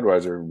yours to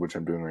Budweiser, which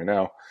I'm doing right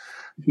now,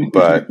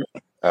 but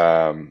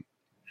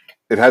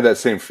it had that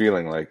same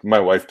feeling. Like my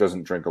wife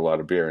doesn't drink a lot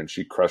of beer, and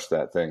she crushed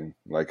that thing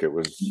like it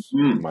was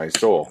my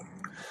soul.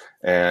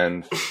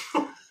 And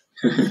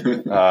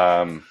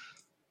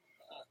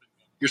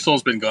your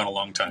soul's been gone a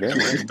long time. Yeah,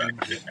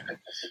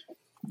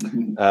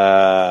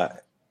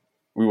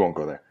 we won't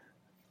go there.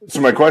 So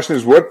my question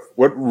is, what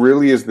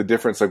really is the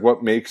difference? Like,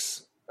 what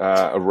makes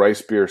a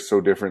rice beer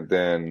so different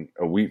than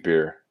a wheat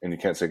beer? And you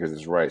can't say because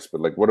it's rice,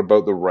 but like, what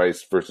about the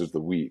rice versus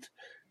the wheat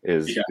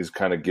is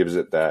kind of gives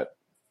it that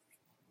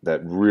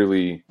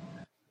really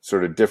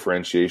sort of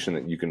differentiation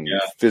that you can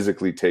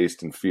physically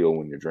taste and feel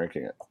when you're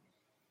drinking it?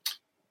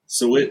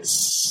 So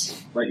it's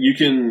like, you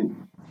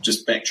can,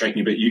 just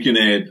backtracking a bit, you can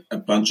add a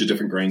bunch of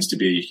different grains to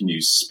beer. You can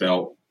use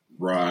spelt,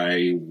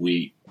 rye,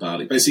 wheat,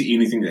 barley, basically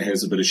anything that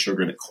has a bit of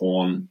sugar in it.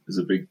 Corn is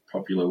a big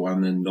popular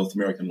one in North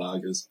American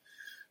lagers.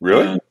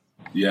 Really?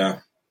 Yeah.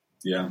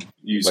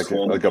 Use like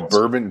corn. Like a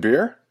bourbon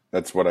beer?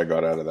 That's what I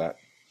got out of that.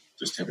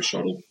 Just have a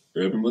shot of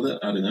bourbon with it.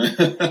 I don't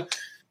know.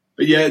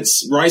 But yeah,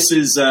 rice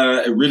is,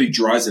 it really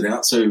dries it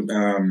out. So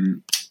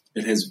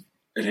it has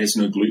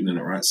no gluten in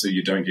it, right? So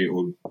you don't get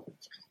all...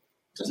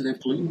 Does it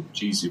have gluten?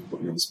 Jeez, you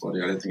put me on the spot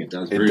here. I don't think it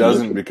does. It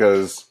doesn't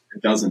because...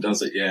 It doesn't,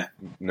 does it? Yeah.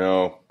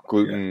 No,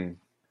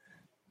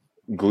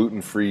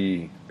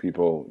 gluten-free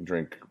people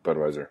drink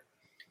Budweiser.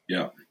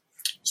 Yeah.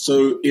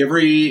 So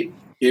every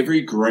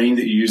grain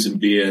that you use in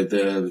beer,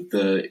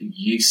 the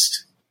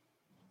yeast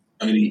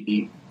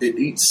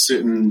eats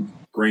certain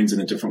grains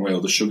in a different way,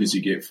 or the sugars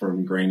you get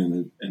from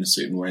grain in a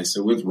certain way.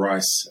 So with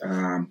rice,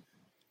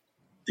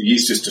 the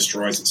yeast just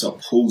destroys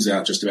itself, pulls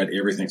out just about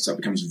everything, so it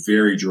becomes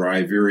very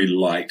dry, very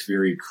light,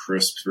 very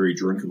crisp, very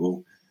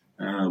drinkable.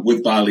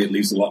 With barley, it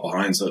leaves a lot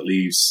behind, so it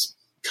leaves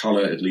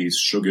color, it leaves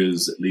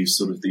sugars, it leaves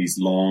sort of these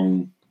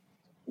long,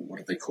 what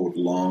are they called,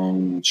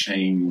 long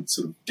chain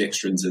sort of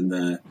dextrins in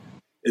the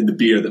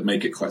beer that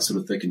make it quite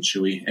sort of thick and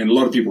chewy. And a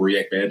lot of people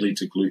react badly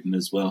to gluten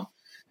as well,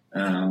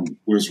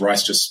 whereas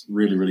rice just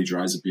really, really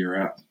dries a beer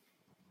out.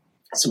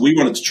 So we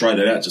wanted to try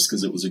that out just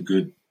because it was a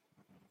good,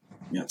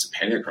 it's a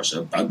patio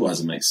crusher.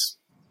 Budweiser makes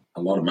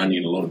a lot of money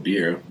and a lot of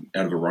beer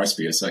out of a rice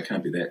beer, so it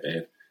can't be that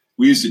bad.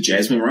 We used a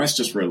jasmine rice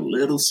just for a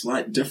little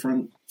slight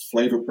different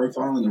flavor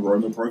profile and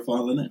aroma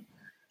profile in it.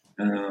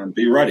 But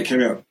you're right, it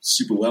came out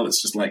super well.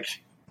 It's just like,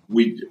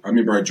 I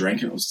remember I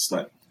drank it, it was just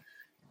like,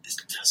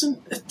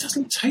 it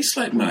doesn't taste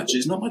like much.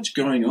 There's not much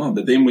going on.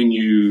 But then when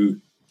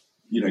you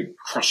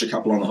crush a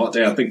couple on a hot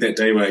day, I think that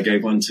day where I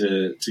gave one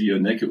to you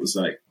and Nick, it was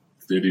like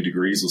 30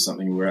 degrees or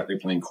something. We were out there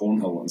playing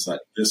cornhole, and it's like,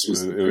 this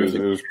was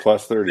it was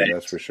plus 30,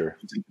 that's for sure.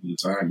 The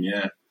time,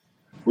 yeah.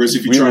 Whereas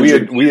if you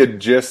we had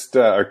just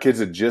our kids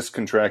had just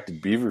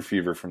contracted beaver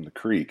fever from the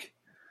creek.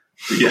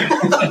 Yeah,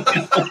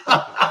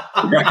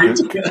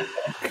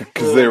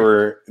 because they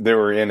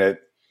were in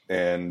it,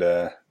 and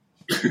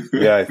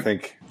I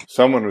think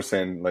someone was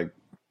saying like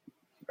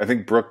I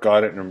think Brooke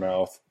got it in her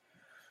mouth.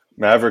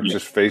 Maverick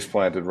just face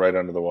planted right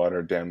under the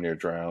water, damn near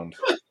drowned.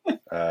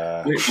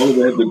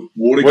 The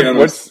water gun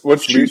what's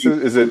Lisa's?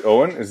 Is it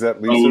Owen? Is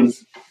that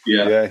Lisa's?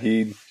 Owen. Yeah.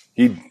 He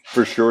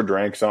for sure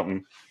drank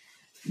something.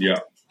 Yeah.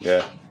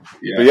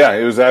 But yeah,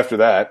 it was after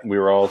that we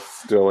were all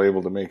still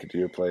able to make it to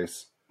your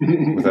place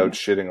without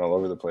shitting all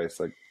over the place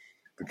like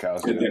the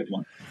cows did.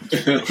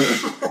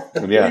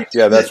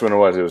 yeah, that's when it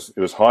was. It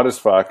was hot as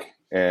fuck,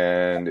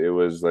 and it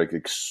was like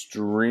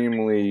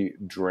extremely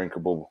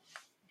drinkable.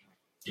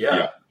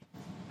 Yeah.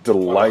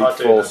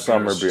 Delightful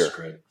summer beer.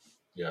 Great.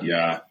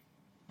 Yeah.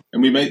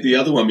 And we make the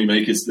other one we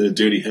make is the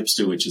Dirty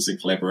Hipster, which is a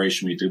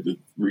collaboration we did with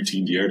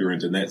Routine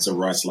Deodorant, and that's a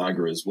rice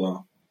lager as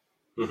well.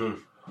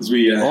 Mm-hmm.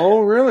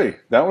 Oh, really?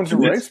 That one's a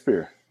rice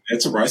beer.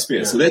 That's a rice beer.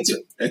 Yeah. So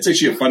that's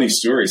actually a funny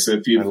story. So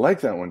if you, I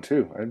like that one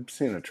too. I've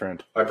seen a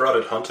trend. I brought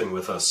it hunting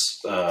with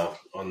us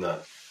on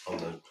the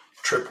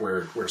trip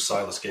where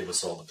Silas gave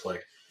us all the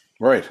plague.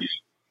 Right. Yeah.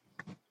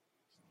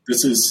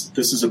 This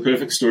is a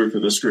perfect story for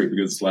this group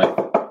because it's like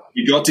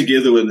we got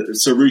together with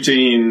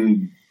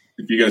Routine.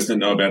 If you guys didn't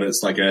know about it,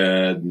 it's like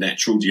a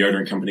natural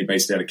deodorant company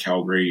based out of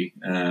Calgary.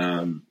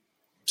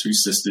 Two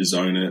sisters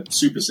own it.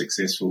 Super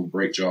successful.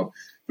 Great job.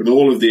 But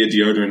all of their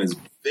deodorant is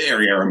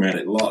very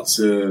aromatic. Lots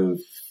of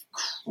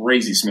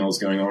crazy smells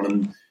going on.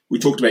 And we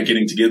talked about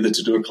getting together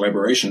to do a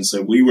collaboration.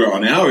 So we were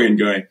on our end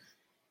going,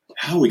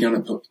 how are we going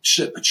to put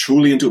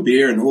patchouli into a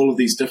beer and all of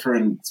these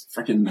different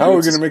freaking... How are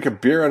we going to make a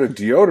beer out of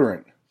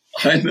deodorant?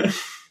 I know.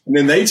 And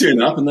then they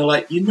turn up and they're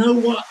like, you know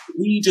what?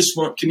 We just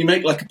want... Can you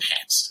make like a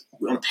Pabst?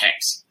 We want a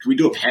Pabst. Can we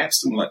do a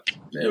Pabst? And we're like,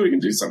 yeah, we can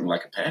do something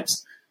like a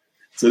Pabst.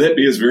 So that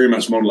beer is very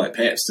much modeled like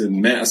Pabst.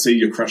 And Matt, I see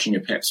you're crushing a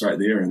Pabst right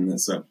there. And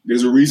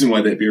there's a reason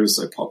why that beer is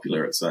so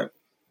popular. It's like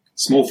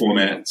small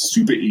format,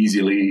 super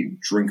easily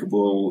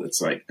drinkable. It's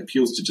like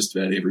appeals to just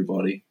about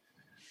everybody.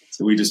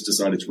 So we just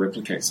decided to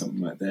replicate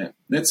something like that.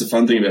 That's the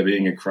fun thing about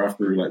being a craft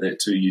brewery like that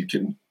too. You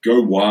can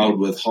go wild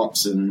with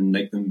hops and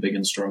make them big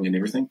and strong and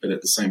everything. But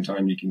at the same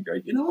time, you can go,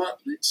 you know what?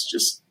 Let's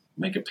just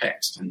make a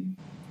Pabst and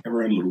have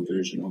our own little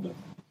version of it.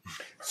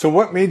 So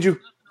what made you...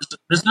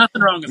 There's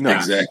nothing wrong with that.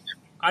 Exactly.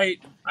 I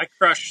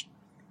crushed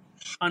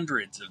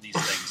hundreds of these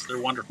things.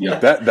 They're wonderful. Yeah,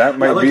 that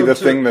might be the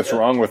thing that's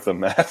wrong with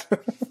them, Matt.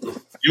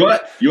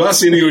 You are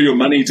sending all your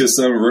money to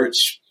some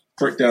rich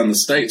prick down the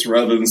States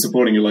rather than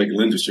supporting your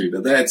local industry,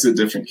 but that's a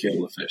different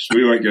kettle of fish.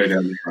 We won't go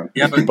down the front.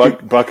 Yeah,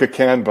 but buck a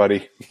can,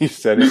 buddy. You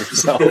said it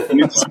yourself.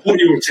 You need to support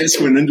your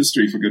Tesla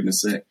industry, for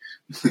goodness sake.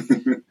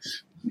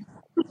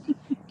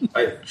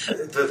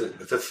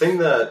 The thing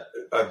that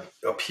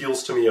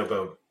appeals to me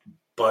about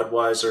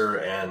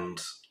Budweiser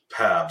and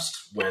Pabst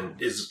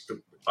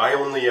I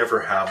only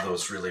ever have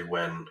those really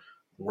when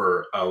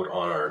we're out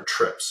on our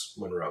trips,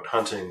 when we're out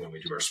hunting, when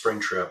we do our spring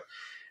trip,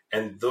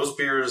 and those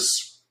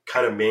beers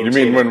kind of maintain.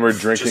 You mean when we're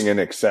drinking in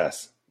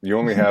excess? You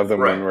only have them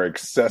when we're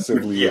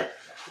excessively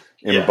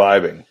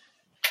imbibing.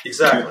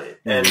 Exactly,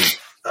 and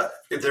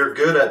they're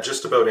good at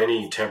just about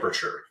any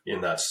temperature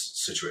in that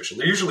situation.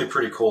 They're usually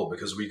pretty cold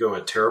because we go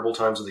at terrible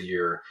times of the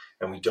year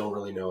and we don't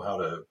really know how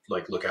to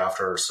look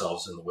after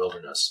ourselves in the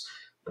wilderness.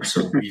 And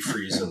so we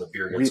freeze and the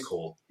beer gets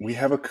cold. We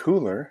have a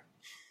cooler.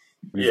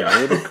 We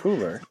made a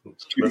cooler.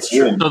 That's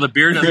true. So the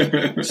beer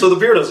doesn't. So the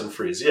beer doesn't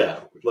freeze.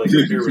 Yeah, like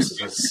the beer is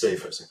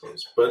safe, I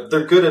suppose. But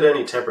they're good at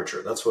any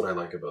temperature. That's what I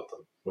like about them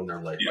when they're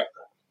light like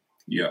that.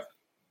 Yeah,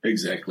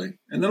 exactly.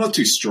 And they're not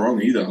too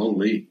strong either.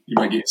 Holy, you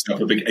might get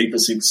yourself a big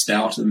 8%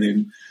 stout and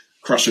then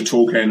crush a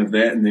tall can of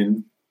that and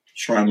then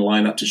try and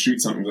line up to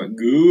shoot something like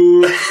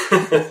good.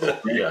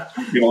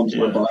 Get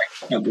onto a bike,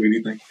 can't do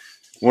anything.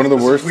 One of the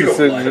worst we don't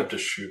decisions line up to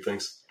shoot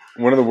things.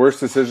 One of the worst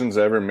decisions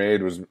I ever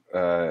made was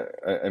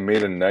I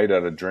made a night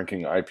out of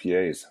drinking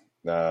IPAs.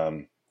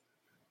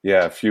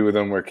 A few of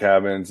them were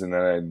cabins, and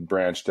then I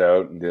branched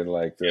out and did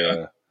like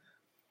the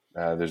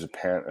there's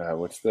a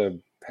what's the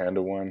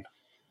panda one?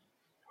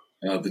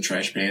 The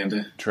Trash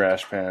Panda.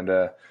 Trash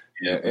Panda.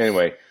 Yeah.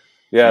 Anyway,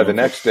 the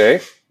next day,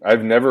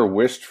 I've never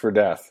wished for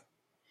death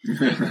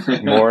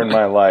more in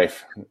my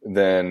life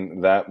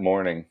than that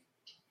morning.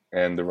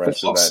 And the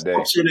rest of that day.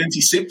 Oxford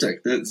antiseptic.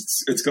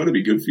 It's got to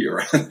be good for you,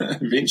 right?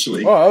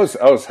 Eventually. Oh,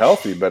 I was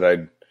healthy,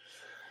 but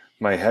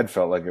my head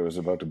felt like it was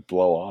about to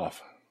blow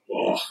off.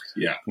 Oh,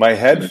 yeah. My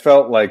head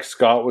felt like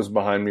Scott was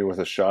behind me with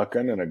a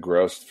shotgun and a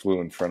grouse flew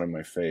in front of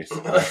my face.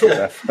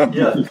 I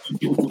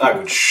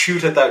would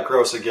shoot at that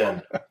grouse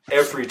again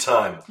every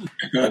time.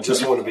 I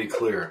just want to be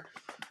clear.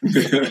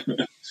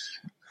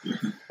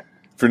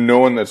 For no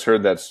one that's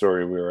heard that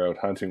story, we were out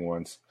hunting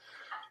once.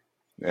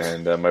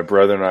 And my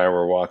brother and I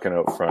were walking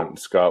out front. And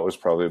Scott was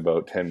probably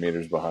about 10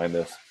 meters behind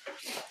us.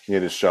 He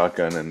had his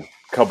shotgun, and a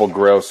couple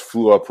grouse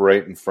flew up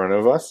right in front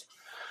of us,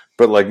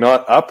 but like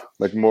not up,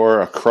 like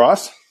more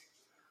across.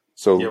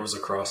 So it was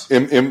across.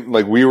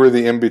 Like we were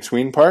the in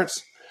between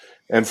parts,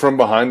 and from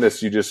behind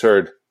us, you just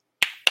heard.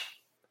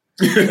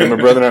 And my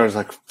brother and I was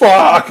like,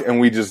 "Fuck!" And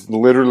we just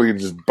literally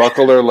just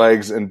buckled our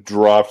legs and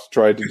dropped.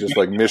 Tried to just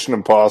like Mission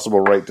Impossible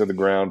right to the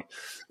ground,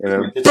 and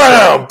then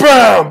bam,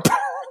 bam.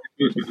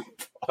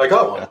 I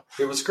got one.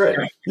 It was great.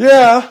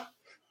 Yeah,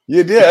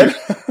 you did.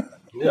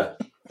 Yeah.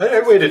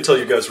 I waited till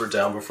you guys were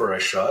down before I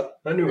shot.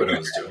 I knew what I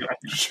was doing.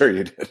 Sure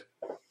you did.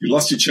 You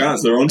lost your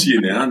chance. They're onto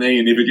you now. Now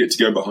you never get to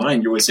go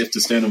behind. You always have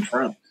to stand in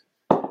front.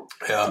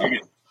 Yeah,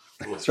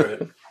 that's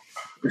right.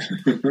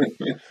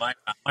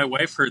 My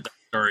wife heard that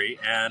story,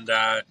 and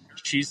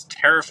she's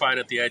terrified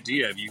at the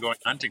idea of you going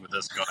hunting with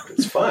this guy.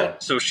 It's fine.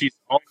 So she's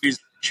always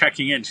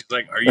checking in. She's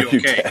like, "Are you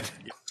okay?"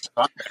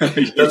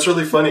 That's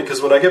really funny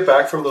because when I get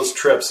back from those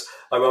trips,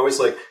 I'm always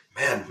like,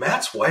 "Man,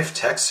 Matt's wife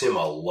texts him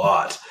a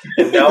lot,"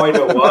 and now I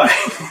know why.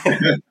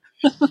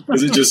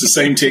 Is it just the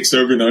same text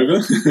over and over?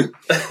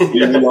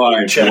 Yeah,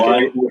 Why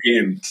checking.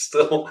 again?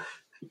 Still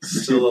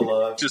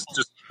alive. Just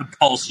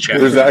pulse check.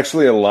 There's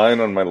actually a line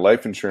on my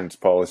life insurance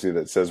policy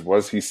that says,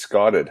 "Was he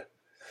Scotted?"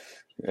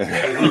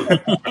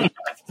 I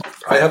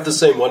have the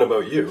same one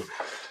about you.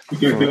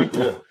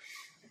 Yeah.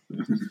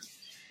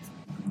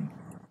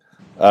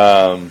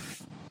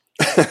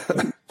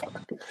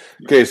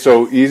 Okay,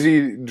 so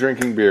easy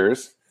drinking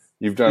beers.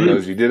 You've done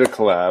those. You did a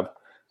collab.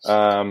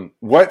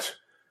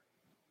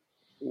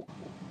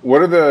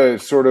 What are the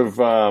sort of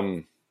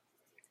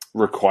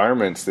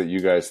requirements that you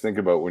guys think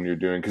about when you're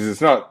doing? Because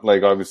it's not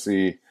like,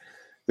 obviously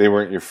they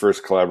weren't your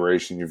first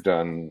collaboration. You've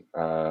done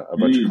a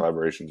bunch of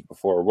collaborations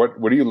before.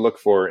 What do you look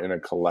for in a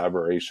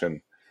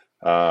collaboration?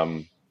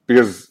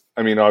 Because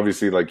I mean,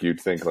 obviously, like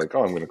you'd think like,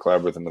 oh, I'm going to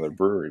collaborate with another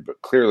brewery,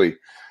 but clearly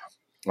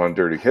on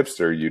Dirty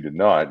Hipster, you did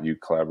not. You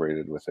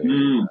collaborated with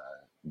a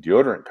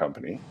deodorant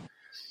company.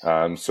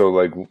 So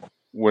like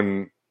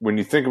when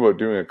you think about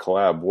doing a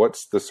collab,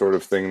 what's the sort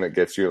of thing that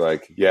gets you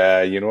like,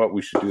 yeah, you know what,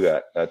 we should do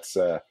that. That's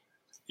that'd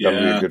be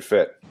a good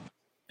fit.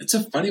 It's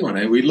a funny one.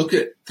 Eh? We look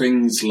at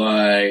things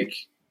like,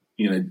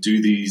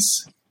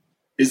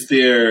 is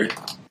there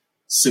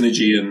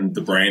synergy in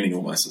the branding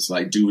almost? It's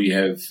like, do we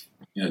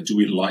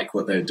like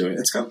what they're doing?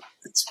 It's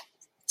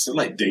sort of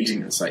like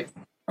dating. It's like,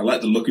 I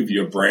like the look of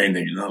your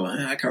branding, and I'm like,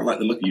 I can't like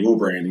the look of your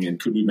branding, and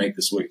could we make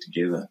this work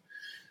together?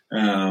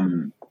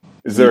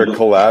 Is there a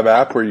collab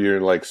app where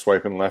you're like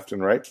swiping left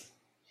and right?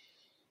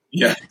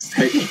 Yeah.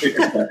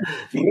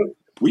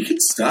 We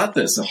could start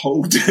this, a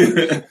whole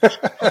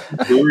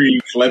brewery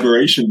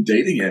collaboration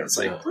dating app. It's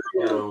like,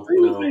 no.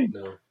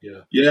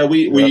 Yeah,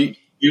 we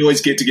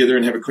always get together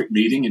and have a quick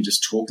meeting and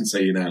just talk and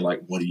say,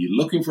 like, what are you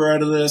looking for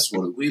out of this?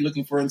 What are we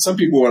looking for? And some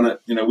people want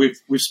to,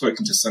 we've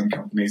spoken to some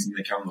companies and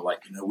they come and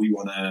like, we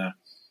want to,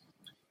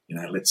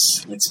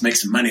 let's make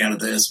some money out of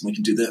this and we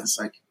can do this.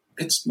 Like,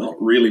 it's not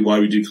really why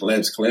we do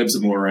collabs. Collabs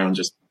are more around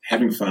just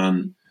having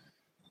fun,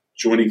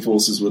 joining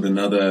forces with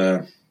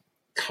another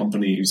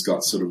company who's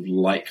got sort of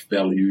like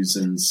values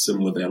and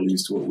similar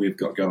values to what we've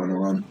got going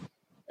on.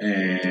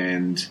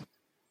 And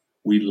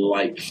we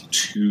like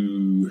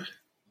to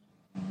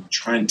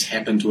try and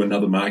tap into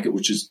another market,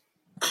 which is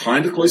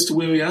kind of close to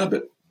where we are,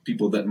 but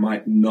people that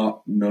might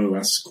not know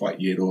us quite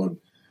yet, or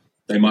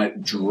they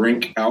might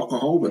drink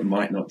alcohol but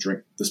might not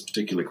drink this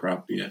particular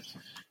craft beer.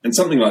 And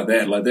something like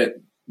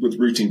that with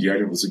routine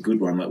deodorant was a good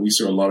one. Like, we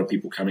saw a lot of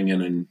people coming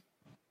in and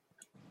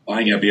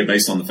buying our beer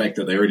based on the fact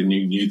that they already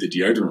knew the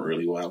deodorant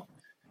really well.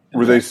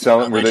 Were they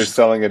selling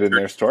it in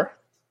their store?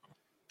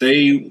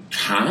 They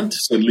can't,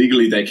 so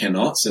legally they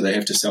cannot, so they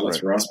have to sell it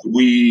through us. But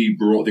we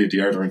brought their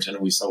deodorant in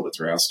and we sold it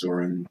through our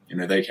store, and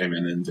they came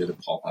in and did a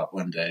pop up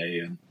one day,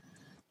 and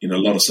a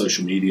lot of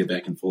social media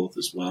back and forth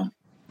as well.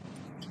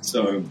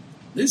 So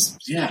we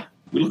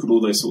look at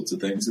all those sorts of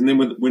things, and then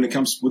when it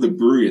comes with a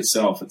brewery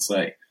itself, it's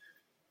like,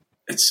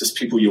 it's just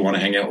people you want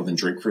to hang out with and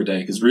drink for a day,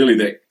 because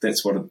really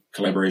that's what a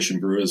collaboration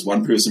brew is.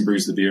 One person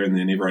brews the beer and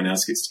then everyone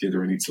else gets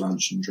together and eats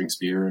lunch and drinks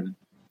beer and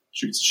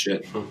shoots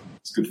shit.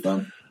 It's good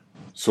fun.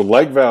 So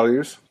like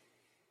values,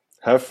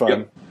 have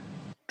fun,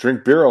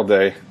 drink beer all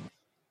day.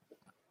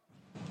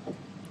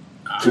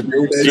 Just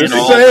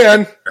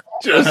saying.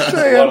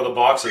 A lot of the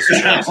boxes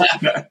checked.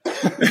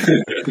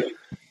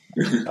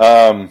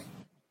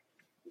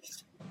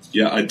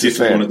 Yeah, I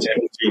definitely want to tap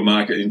into your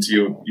market,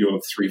 into your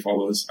 3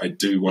 followers. I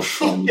do want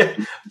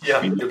to.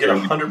 Yeah, you'll get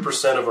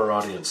 100% of our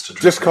audience to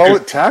drink. Just call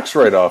it tax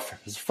write-off.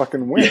 It's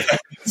fucking win.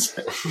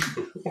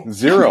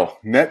 Zero.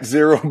 Net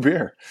zero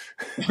beer.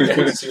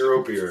 Net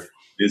zero beer.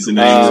 It's a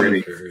name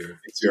already.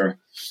 Zero.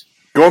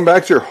 Going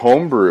back to your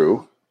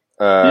homebrew,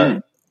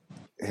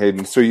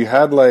 Hayden, so you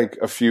had like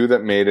a few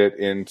that made it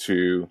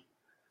into,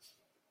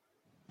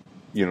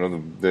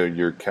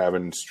 your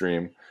cabin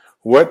stream.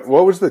 What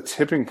was the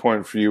tipping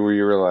point for you where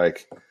you were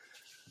like,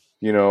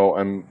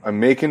 I'm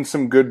making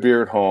some good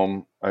beer at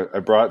home. I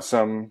brought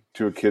some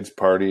to a kid's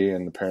party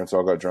and the parents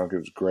all got drunk. It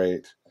was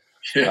great.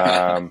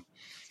 Yeah.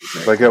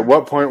 Like, at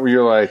what point were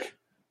you like,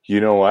 you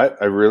know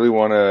what? I really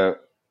want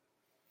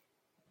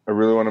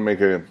to make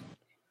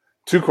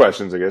 2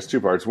 questions, I guess,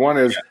 2 parts. One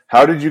is,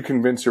 how did you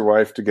convince your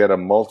wife to get a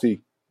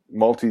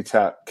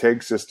multi-tap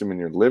keg system in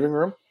your living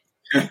room?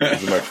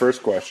 This is my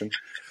first question.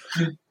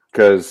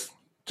 Because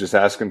just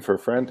asking for a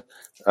friend.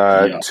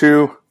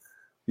 2,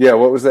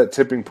 what was that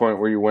tipping point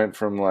where you went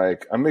from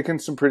like, I'm making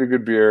some pretty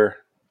good beer,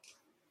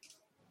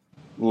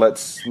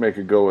 let's make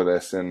a go of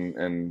this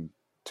and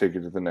take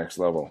it to the next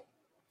level?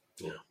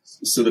 Yeah.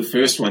 So the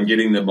first one,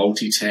 getting the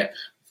multi-tap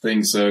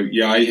thing. So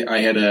yeah, I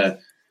had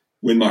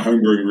when my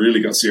homebrewing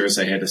really got serious,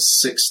 I had a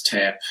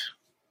 6-tap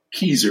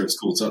Keezer, it's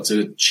called. So it's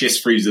a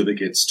chest freezer that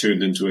gets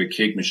turned into a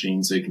keg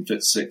machine, so you can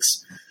fit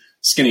 6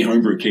 skinny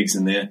homebrew kegs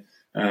in there.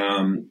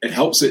 It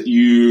helps that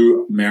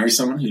you marry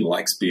someone who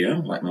likes beer,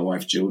 like my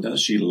wife Jill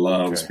does. She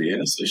loves beer,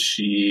 so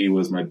she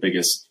was my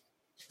biggest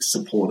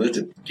supporter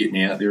to get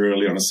me out there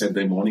early on a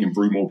Saturday morning and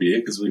brew more beer,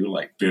 because we were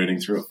like burning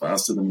through it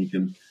faster than we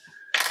can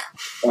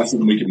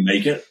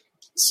make it.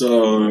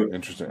 So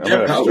interesting. I'm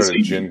gonna have to start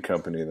a gin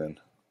company then.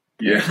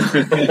 Yeah.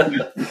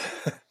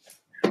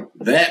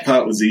 That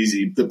part was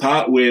easy. The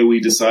part where we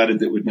decided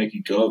that we'd make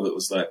a go of it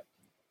was like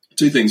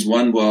 2 things.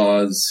 One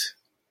was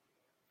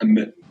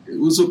it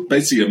was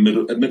basically a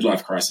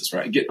midlife crisis,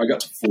 right? I got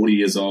to 40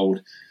 years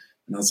old,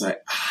 and I was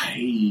like,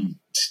 I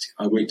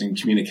worked in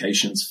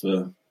communications for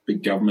a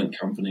big government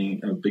company,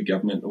 a big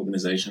government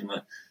organization.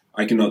 Like,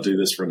 I cannot do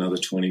this for another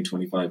 20,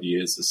 25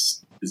 years.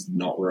 This is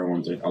not where I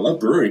want to do. I love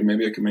brewing.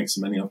 Maybe I can make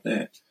some money off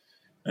that.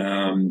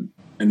 And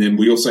then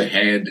we also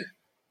had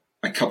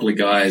a couple of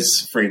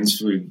guys, friends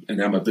who are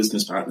now my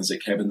business partners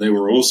at Cabin. They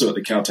were also at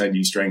the Cowtown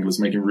New Stranglers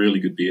making really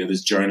good beer.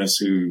 There's Jonas,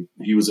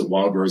 he was at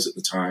Wild Rose at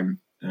the time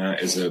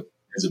as a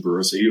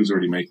brewer, so he was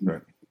already making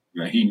it.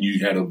 He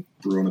knew how to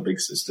brew on a big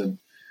system.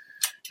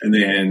 And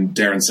then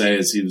Darren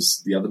Sayers, he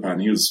was the other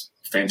partner. He was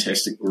a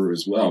fantastic brewer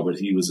as well, but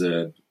he was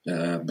a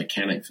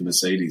mechanic for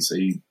Mercedes, so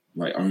he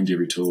like owned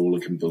every tool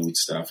and can build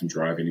stuff and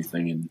drive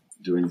anything and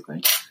do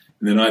anything.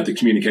 And then I had the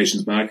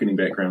communications marketing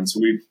background,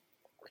 so we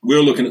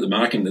were looking at the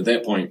market, and at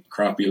that point,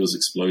 craft beer was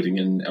exploding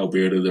in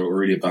Alberta. There were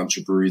already a bunch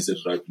of breweries that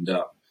had opened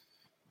up.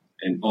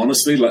 And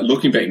honestly, like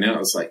looking back now,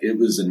 it's like it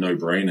was a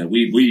no-brainer.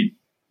 We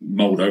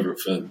mulled over it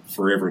for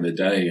forever and a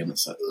day, and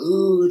it's like,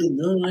 oh, I don't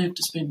know, I have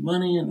to spend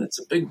money, and it's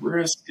a big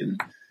risk. And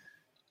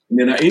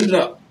then I ended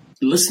up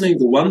listening.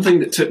 The one thing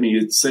that tipped me,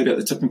 you'd say about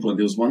the tipping point,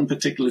 there was one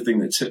particular thing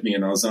that tipped me,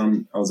 and I was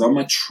on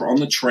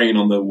the train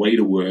on the way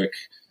to work.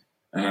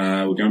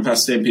 We're going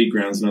past Stampede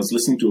Grounds, and I was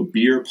listening to a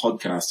beer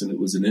podcast, and it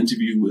was an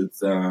interview with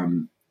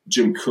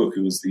Jim Cook,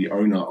 who was the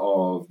owner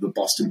of the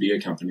Boston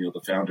Beer Company, or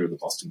the founder of the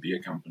Boston Beer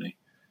Company.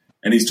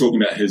 And he's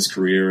talking about his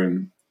career,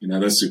 and,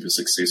 they're super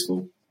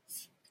successful.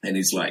 And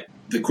he's like,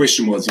 the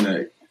question was,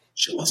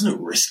 wasn't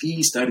it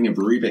risky starting a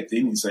brewery back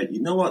then? He's like,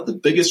 you know what? The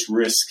biggest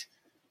risk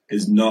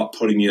is not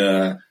putting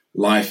your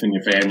life and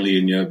your family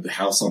and your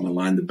house on the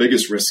line. The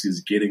biggest risk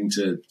is getting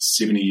to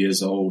 70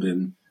 years old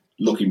and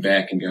looking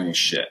back and going,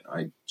 shit,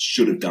 I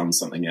should have done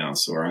something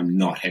else, or I'm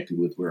not happy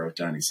with where I've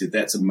done. He said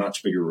that's a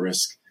much bigger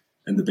risk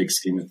in the big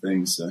scheme of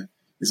things. So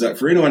he's like,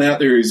 for anyone out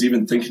there who's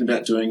even thinking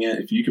about doing it,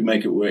 if you can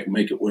make it work,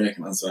 make it work.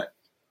 And I was like,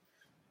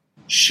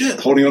 shit,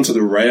 holding onto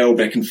the rail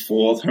back and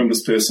forth,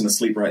 homeless person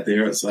asleep right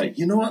there. It's like,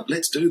 you know what,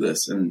 let's do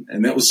this. And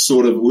that was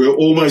we were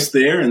almost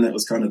there, and that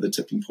was kind of the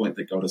tipping point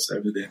that got us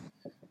over there.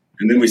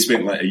 And then we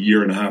spent like a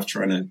year and a half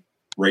trying to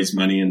raise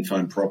money and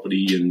find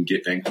property and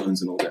get bank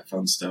loans and all that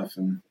fun stuff.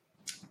 And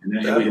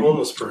that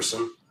homeless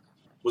person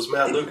was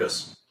Matt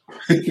Lucas.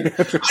 I knew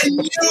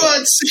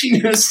I'd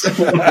seen her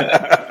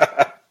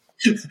somewhere.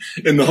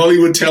 In the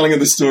Hollywood telling of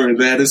the story,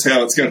 that is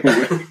how it's going to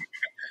work.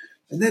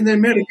 And then they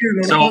met again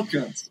on a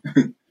podcast.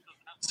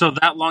 So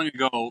that long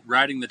ago,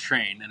 riding the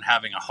train and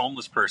having a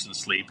homeless person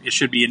sleep, it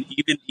should be an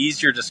even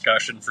easier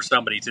discussion for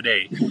somebody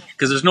today,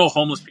 because there's no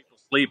homeless people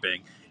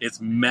sleeping.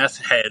 It's meth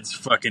heads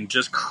fucking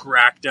just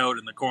cracked out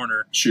in the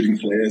corner. Shooting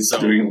flares,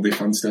 doing all their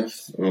fun stuff.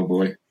 Oh,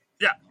 boy.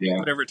 Yeah,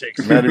 whatever it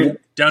takes. Matt,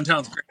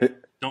 Downtown's great.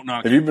 Don't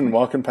knock Have you been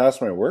walking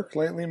past my work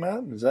lately,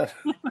 Matt? Is that...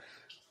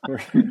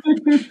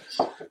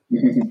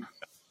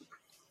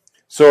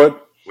 So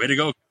way to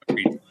go.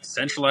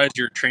 Centralize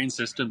your train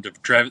system to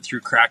drive it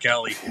through Crack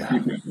Alley. Yeah.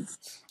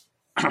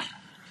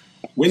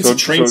 When's the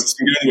train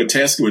system going to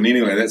Wetaskiwin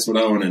anyway? That's what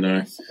I want to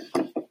know.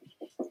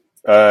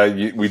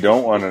 We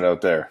don't want it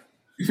out there,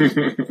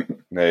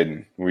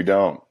 Naden. We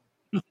don't.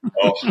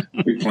 Oh,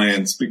 big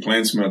plans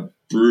from a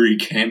brewery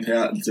camp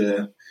out at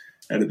the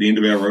end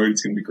of our road.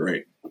 It's going to be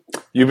great.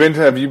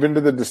 Have you been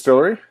to the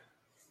distillery?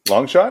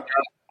 Long shot?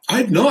 I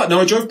had not. No,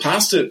 I drove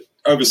past it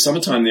over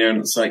summertime there, and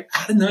it's like,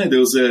 I don't know. There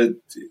was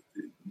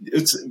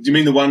do you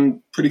mean the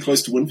one pretty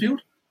close to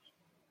Winfield?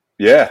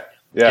 Yeah.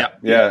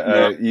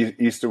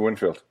 East of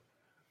Winfield.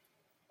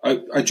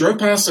 I drove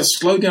past, I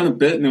slowed down a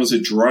bit, and there was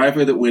a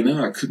driver that went in.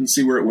 I couldn't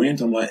see where it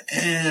went. I'm like,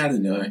 I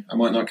don't know. I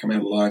might not come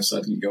out alive, so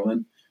I didn't go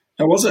in.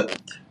 How was it?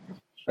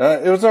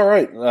 It was all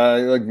right.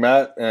 Like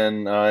Matt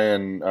and I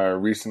and our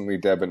recently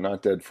dead but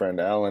not dead friend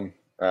Alan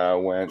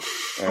went,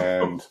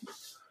 and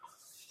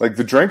like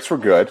the drinks were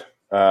good.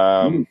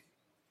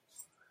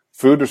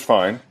 Food was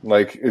fine.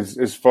 Like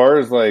as far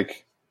as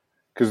like,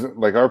 because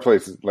like our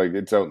place is like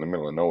it's out in the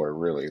middle of nowhere,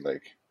 really.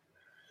 Like,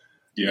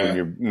 when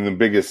you're in the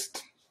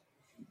biggest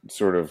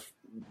sort of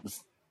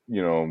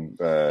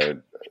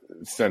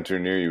center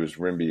near you is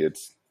Rimby.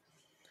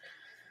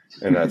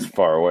 And that's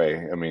far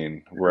away. I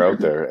mean, we're out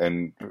there,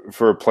 and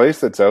for a place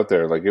that's out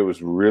there, like it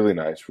was really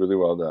nice, really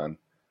well done.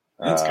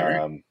 That's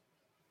great.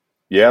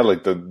 Yeah,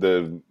 like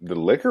the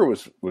liquor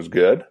was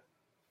good.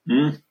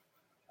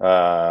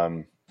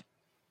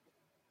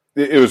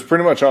 it was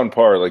pretty much on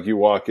par. Like you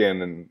walk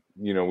in and,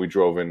 we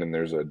drove in and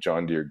there's a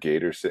John Deere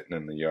Gator sitting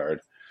in the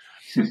yard.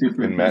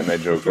 And Matt and I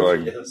joked,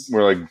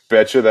 we're like,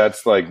 betcha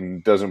that's like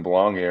doesn't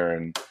belong here.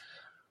 And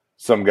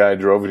some guy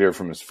drove it here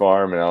from his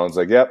farm, and Alan's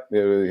like, yep,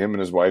 him and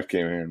his wife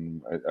came here,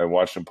 and I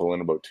watched him pull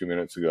in about 2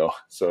 minutes ago.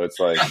 So it's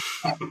like,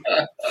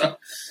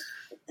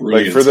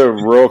 like for the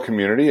rural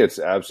community, it's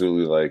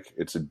absolutely like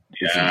it's a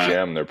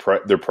gem. Their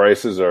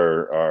prices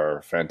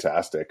are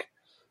fantastic.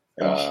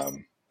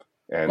 And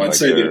I'd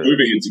say the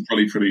overheads are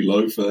probably pretty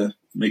low for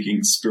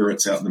making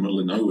spirits out in the middle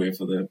of nowhere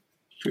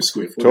per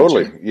square foot.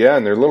 Totally, yeah,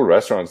 and their little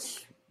restaurant's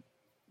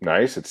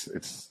nice. It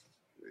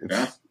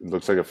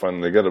looks like a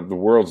fun. They got the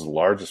world's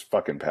largest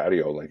fucking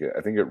patio. Like I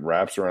think it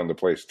wraps around the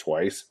place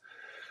twice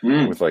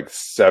with like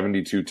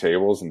 72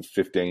 tables and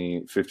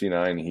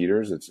 59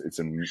 heaters. It's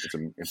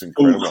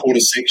incredible. Whole quarter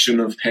section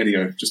of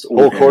patio, just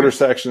whole quarter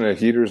section of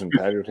heaters and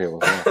patio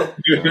tables.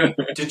 Yeah.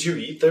 Did you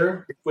eat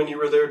there when you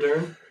were there,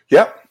 Darren?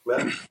 Yep.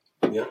 Matt?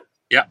 Yeah.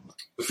 Yeah.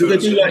 The food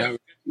was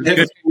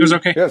It was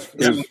okay. Yes.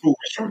 It was a cool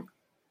restaurant.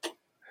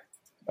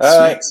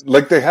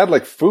 Like they had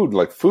like food,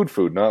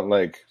 not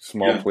like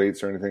small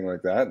plates or anything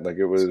like that. Like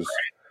it was.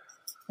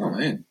 Oh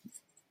man!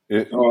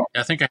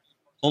 I think I had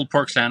a pulled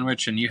pork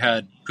sandwich, and you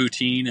had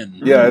poutine,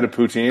 and I had a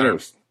poutine. It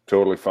was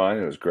totally fine.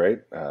 It was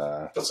great.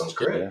 That sounds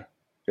great.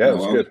 Yeah, it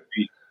was good.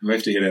 We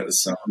have to get out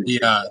this summer.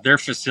 Yeah, their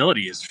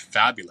facility is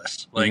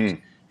fabulous.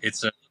 Like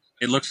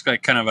it looks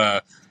like kind of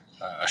a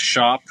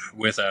shop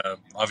with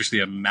obviously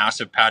a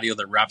massive patio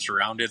that wraps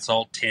around it. It's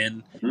all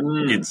tin.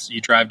 You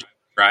drive down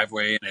the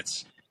driveway, and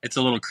it's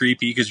a little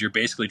creepy because you're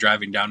basically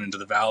driving down into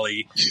the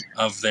valley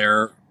of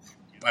their,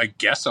 I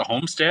guess, a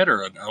homestead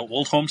or an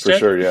old homestead. For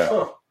sure, yeah.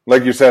 Huh.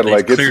 Like you said,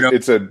 like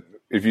it's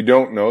if you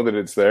don't know that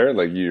it's there,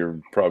 like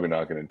you're probably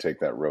not going to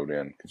take that road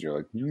in because you're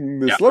like,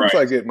 this looks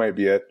like it might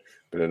be it,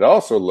 but it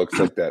also looks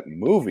like that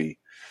movie.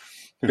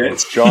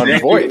 That's John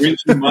Voight. Went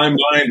through my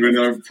mind when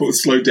I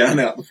slowed down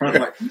out the front.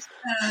 Like,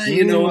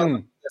 you know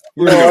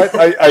what?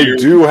 I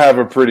do have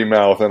a pretty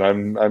mouth, and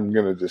I'm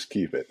going to just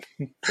keep it.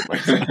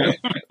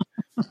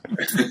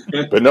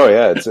 But no,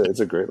 yeah, it's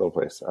a great little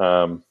place.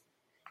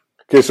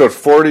 Okay, so at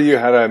 40 you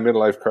had a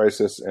midlife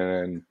crisis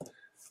and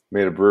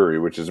made a brewery,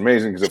 which is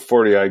amazing because at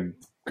 40 I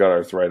got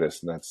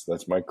arthritis, and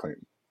that's my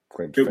claim.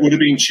 It would have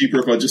been cheaper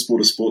if I just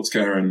bought a sports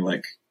car and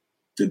like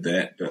did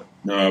that, but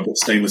no, I bought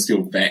stainless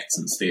steel vats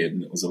instead,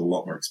 and it was a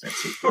lot more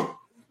expensive.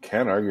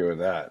 Can't argue with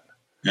that.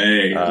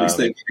 Hey, at least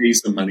they pay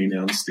some money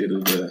now instead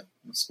of the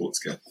sports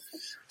car.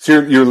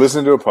 So you're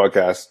listening to a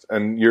podcast,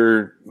 and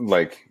you're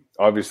like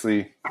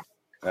obviously.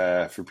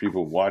 For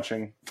people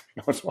watching,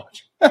 no one's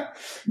watching.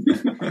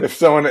 If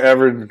someone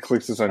ever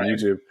clicks this on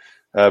YouTube,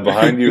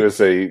 behind you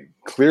is a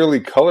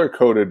clearly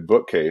color-coded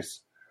bookcase.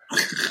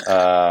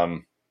 My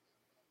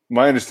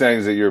understanding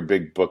is that you're a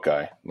big book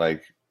guy.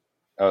 Like,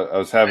 I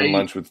was having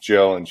lunch with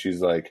Jill, and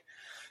she's like,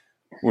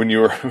 when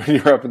you were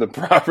up at the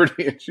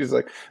property, and she's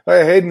like,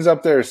 "Hey, Hayden's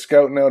up there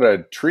scouting out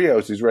a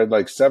treehouse. He's read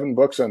like 7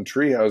 books on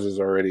treehouses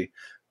already." I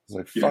was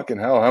like, "Fucking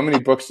hell! How many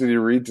books did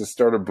you read to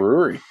start a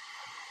brewery?"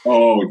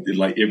 Oh,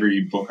 like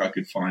every book I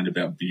could find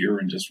about beer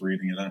and just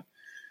reading it up.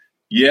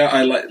 Yeah,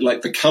 I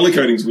like the color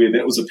coding's weird.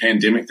 That was a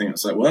pandemic thing.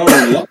 It's like, well,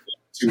 in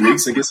 2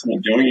 weeks, I guess I'm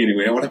not going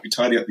anywhere. Why don't we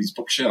tidy up these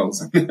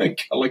bookshelves and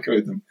color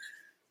code them?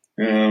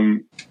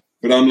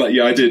 But I'm like,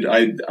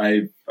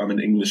 I'm an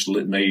English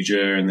lit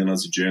major, and then I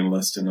was a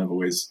journalist, and I've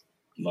always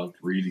loved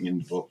reading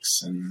in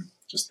books, and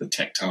just the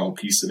tactile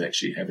piece of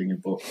actually having a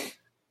book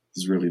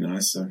is really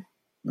nice. So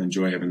I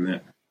enjoy having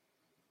that.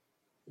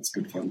 It's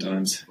good fun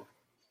times.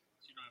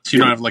 So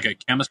you don't have like a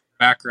chemistry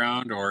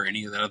background or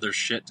any of that other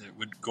shit that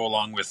would go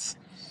along with?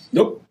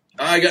 Nope.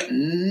 I got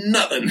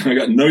nothing. I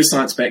got no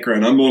science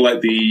background. I'm more like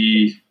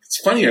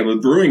it's funny,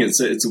 with brewing, it's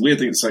a weird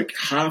thing. It's like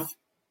half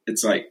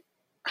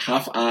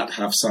art,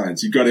 half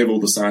science. You've got to have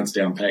all the science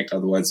down packed,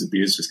 otherwise the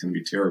beer's just going to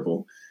be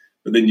terrible.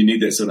 But then you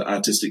need that sort of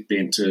artistic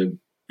bent to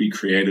be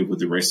creative with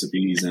the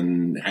recipes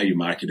and how you're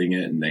marketing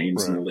it and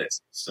names and all that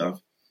stuff.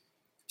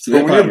 So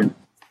that part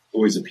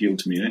always appealed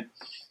to me, eh?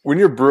 When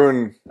you're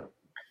brewing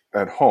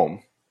at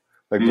home,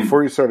 like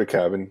before you start a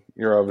cabin,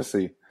 you're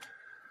obviously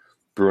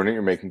brewing it,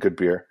 you're making good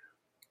beer.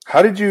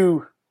 How do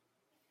you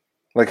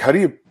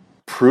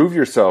prove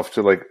yourself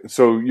to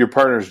so your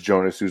partner's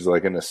Jonas, who's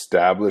like an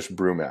established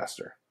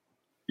brewmaster,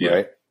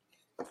 right?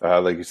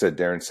 Like you said,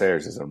 Darren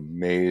Sayers is an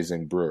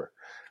amazing brewer.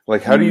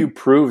 Like, how do you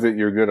prove that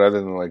you're good other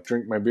than like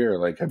drink my beer?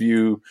 Like, did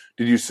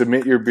you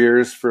submit your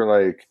beers for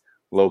like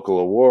local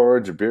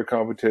awards or beer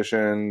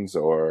competitions,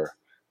 or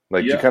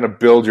like you kind of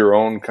build your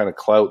own kind of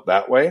clout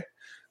that way?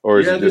 Or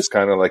is it just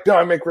kind of like, no,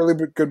 I make really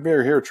good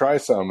beer. Here, try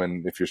some.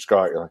 And if you're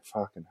Scott, you're like,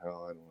 fucking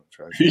hell, I don't want to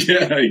try some.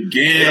 Yeah,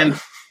 again.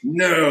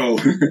 No.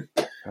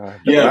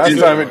 Last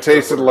time it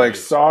tasted like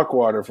sock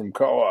water from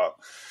Co-op,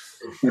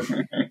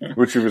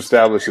 which we've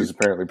established is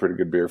apparently pretty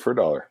good beer for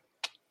 $1.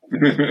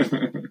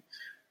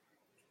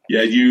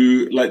 Yeah,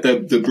 you like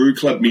the brew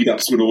club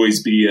meetups would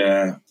always be,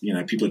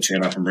 people would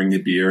chat up and bring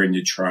their beer and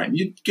you'd try, and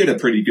you'd get a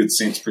pretty good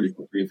sense pretty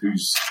quickly of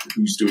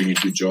who's doing a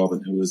good job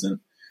and who isn't.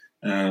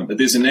 But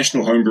there's a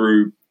national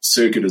homebrew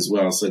circuit as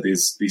well. So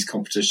there's these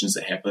competitions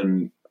that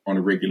happen on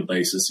a regular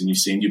basis, and you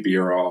send your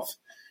beer off,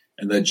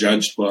 and they're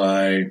judged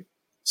by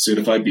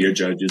certified beer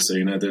judges. So,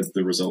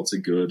 the results are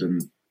good.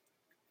 And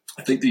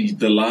I think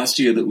the last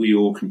year that we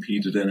all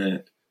competed in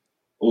it,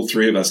 all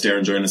three of us,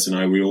 Darren, Jonas, and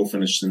I, we all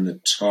finished in the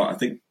top, I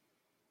think,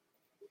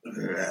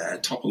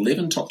 top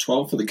 11, top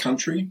 12 for the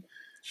country.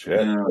 Shit.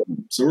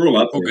 So we're all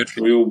up there. Good.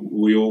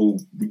 We all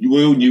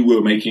knew we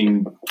were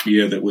making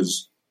beer that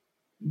was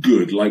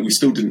good. Like, we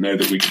still didn't know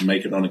that we could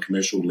make it on a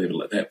commercial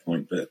level at that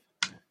point, but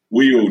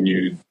we all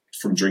knew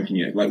from drinking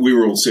it. Like, we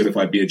were all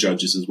certified beer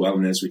judges as well,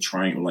 and as we're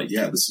trying, we're like,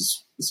 yeah, this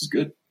is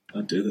good.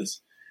 I'll do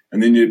this.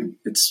 And then you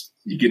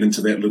get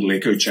into that little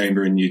echo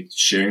chamber and you're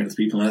sharing it with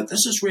people like,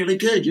 this is really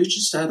good. You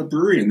should start a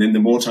brewery. And then the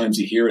more times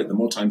you hear it, the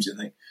more times you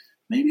think,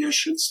 maybe I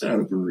should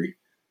start a brewery.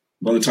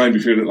 By the time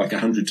you've heard it like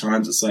 100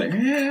 times, it's like,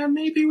 yeah,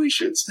 maybe we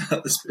should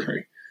start this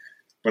brewery.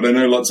 But I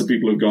know lots of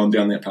people have gone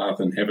down that path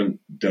and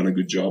haven't done a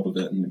good job of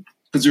it. And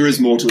because there is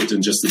more to it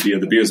than just the beer.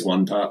 The beer is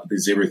one part, but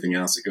there's everything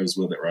else that goes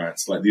with it, right?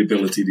 It's like the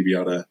ability to be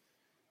able to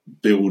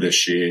build a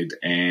shed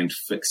and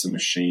fix a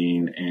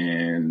machine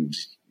and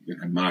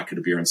market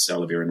a beer and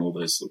sell a beer and all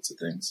those sorts of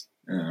things.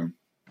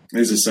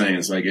 As I say,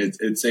 it's like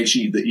it's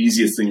actually the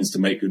easiest thing is to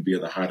make good beer.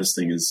 The hardest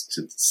thing is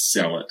to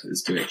sell it,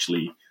 is to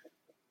actually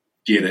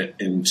get it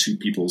into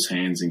people's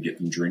hands and get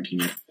them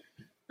drinking it.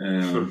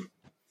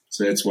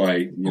 So that's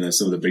why,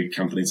 some of the big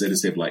companies, they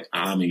just have like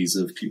armies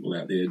of people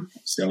out there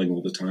selling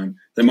all the time.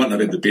 They might not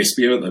have the best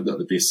beer, but they've got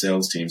the best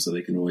sales team, so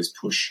they can always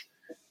push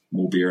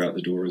more beer out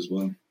the door as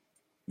well.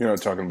 You're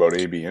not talking about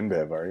AB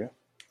InBev, are you?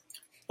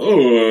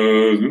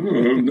 Oh,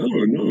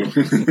 no.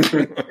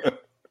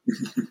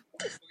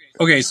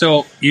 Okay,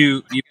 so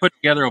you put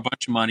together a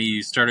bunch of money.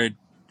 You started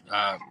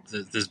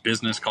this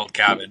business called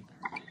Cabin,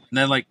 and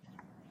then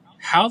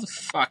how the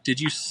fuck did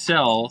you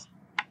sell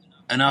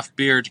enough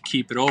beer to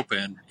keep it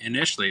open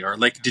initially? Or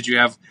did you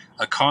have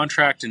a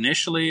contract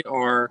initially,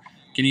 or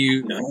can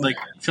you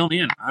fill me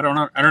in? I don't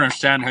know. I don't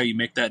understand how you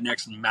make that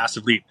next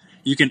massive leap.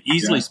 You can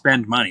easily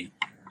spend money.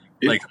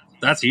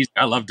 That's easy.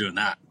 I love doing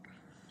that.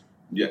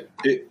 Yeah,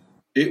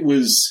 it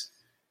was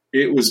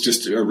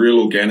just a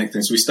real organic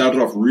thing. So we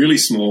started off really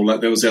small.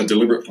 That was our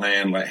deliberate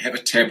plan. Have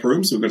a tap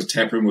room. So we've got a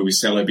tap room where we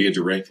sell our beer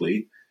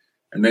directly.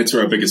 And that's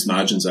where our biggest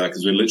margins are,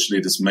 because we're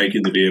literally just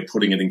making the beer,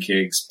 putting it in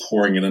kegs,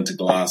 pouring it into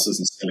glasses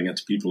and selling it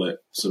to people at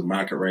sort of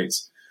market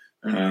rates.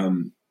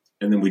 And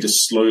then we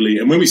just slowly,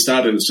 and when we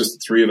started, it was just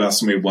the three of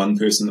us, and we had one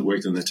person that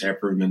worked in the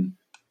tap room. And,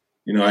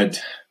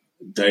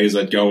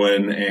 I'd go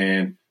in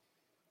and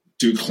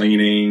do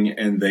cleaning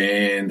and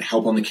then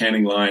help on the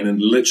canning line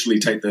and literally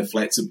take the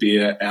flats of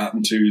beer out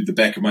into the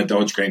back of my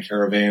Dodge Grand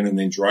Caravan and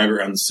then drive it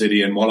around the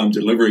city. And while I'm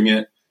delivering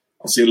it,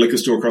 I'll see a liquor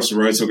store across the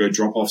road, so I'll go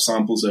drop off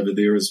samples over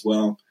there as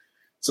well.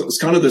 So it was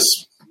kind of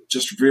this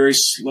just very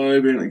slow,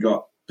 and it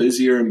got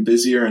busier and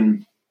busier.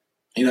 And,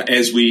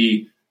 as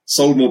we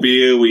sold more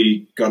beer,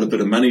 we got a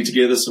bit of money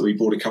together. So we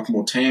bought a couple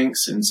more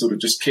tanks and sort of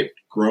just kept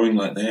growing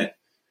like that.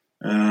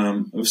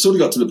 We've sort of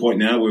got to the point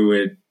now where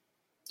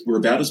we're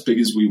about as big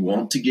as we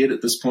want to get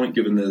at this point,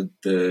 given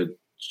the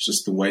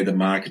way the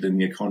market and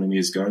the economy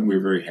is going.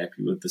 We're very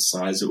happy with the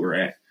size that we're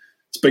at.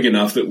 It's big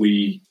enough that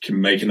we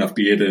can make enough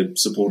beer to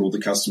support all the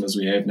customers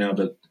we have now,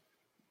 but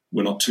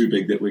we're not too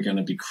big that we're going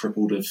to be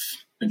crippled if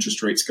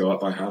interest rates go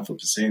up by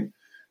 0.5%.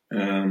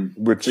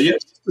 So yeah,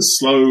 it's a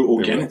slow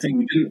organic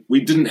thing.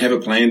 We didn't have a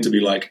plan to be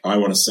like, I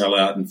want to sell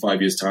out in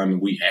 5 years' time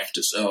and we have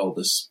to sell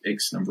this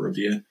X number of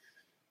beer.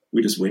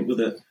 We just went with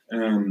it.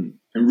 And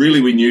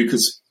really we knew,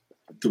 because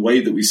the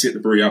way that we set the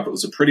brewery up, it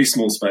was a pretty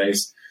small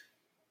space.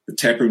 The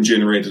tap room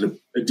generated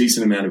a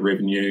decent amount of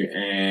revenue,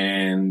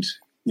 and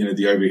the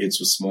overheads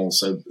were small.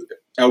 So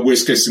our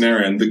worst case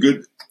scenario, and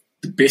the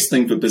best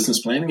thing for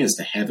business planning is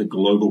to have a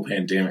global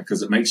pandemic,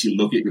 because it makes you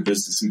look at your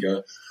business and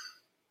go,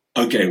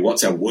 okay,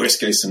 what's our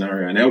worst case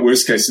scenario? And our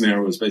worst case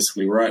scenario was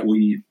basically, right,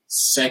 we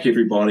sack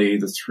everybody,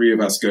 the three of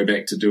us go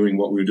back to doing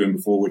what we were doing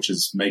before, which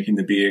is making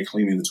the beer,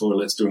 cleaning the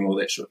toilets, doing all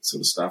that sort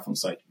of stuff. And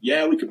it's like,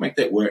 yeah, we could make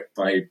that work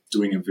by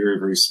doing a very,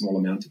 very small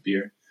amount of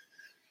beer.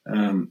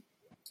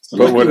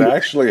 But what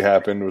actually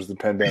happened was the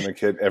pandemic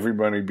hit,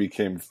 everybody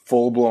became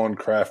full-blown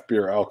craft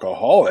beer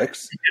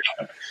alcoholics.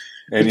 Yeah.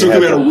 And you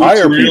had to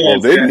hire people,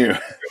 didn't you?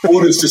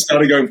 Orders just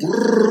started going,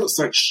 brrr. It's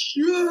like,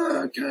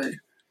 sure, okay.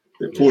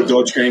 That poor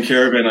Dodge Grand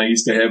Caravan I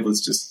used to have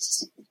was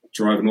just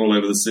driving all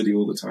over the city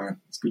all the time.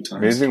 It's good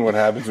times. Amazing what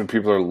happens when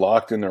people are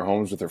locked in their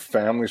homes with their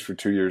families for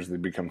 2 years. They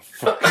become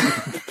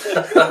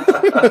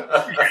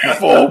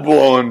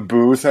full-blown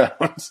booze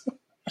hounds.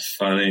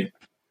 Funny.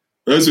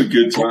 Those were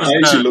good times. I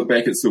actually look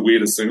back, it's the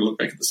weirdest thing. I look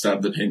back at the start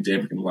of the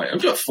pandemic and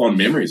I've got fond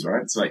memories,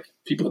 right? It's like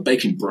people are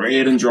baking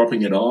bread and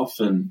dropping it off.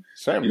 And,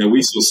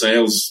 we saw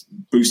sales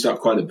boost up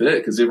quite a bit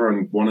because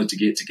everyone wanted to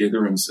get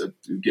together and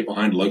get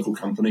behind local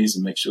companies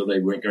and make sure they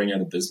weren't going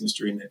out of business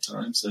during that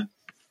time. So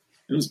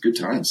it was good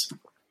times.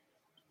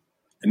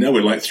 And now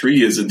we're 3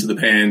 years into the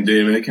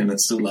pandemic and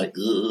it's still like,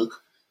 ugh.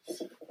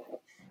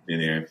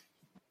 Anyway.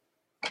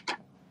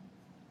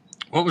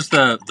 What was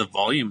the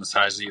volume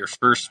size of your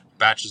first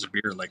batches of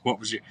beer? Like, what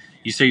was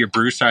you say your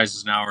brew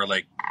sizes now are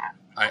like,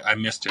 I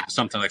missed it,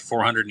 something like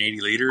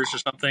 480 liters or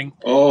something?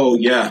 Oh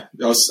yeah,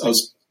 I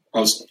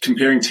was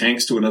comparing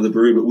tanks to another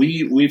brew, but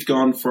we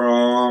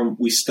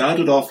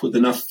started off with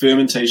enough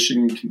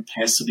fermentation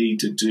capacity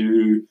to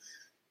do,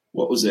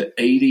 what was it,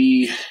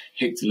 80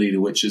 hectoliter,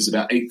 which is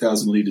about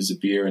 8,000 liters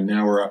of beer, and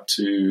now we're up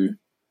to,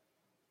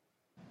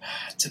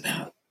 it's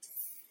about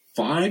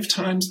 5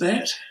 times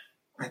that,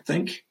 I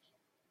think.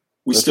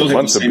 We That's still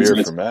have the same beer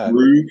size for Matt.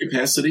 brew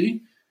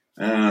capacity,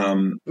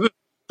 but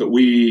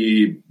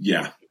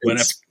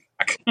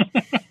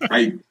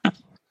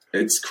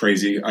it's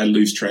crazy. I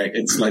lose track.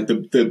 It's like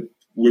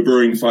we're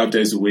brewing 5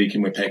 days a week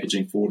and we're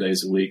packaging 4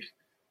 days a week,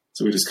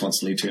 so we're just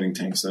constantly turning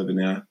tanks over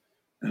now.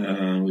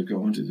 We've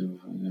got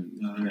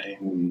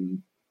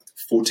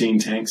 14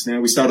 tanks now.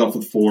 We started off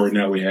with 4, and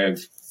now we have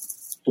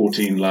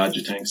 14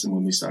 larger tanks than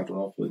when we started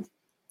off with.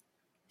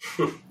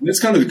 That's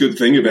kind of the good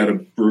thing about a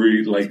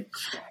brewery. Like,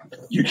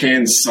 you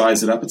can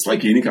size it up. It's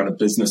like any kind of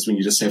business when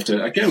you just have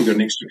to, okay, we've got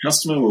an extra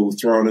customer, we'll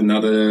throw on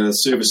another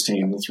service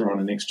team, we'll throw on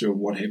an extra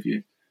what have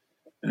you.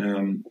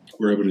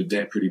 We're able to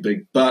adapt pretty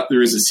big. But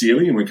there is a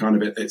ceiling, and we're kind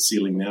of at that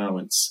ceiling now.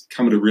 It's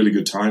come at a really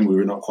good time. We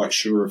were not quite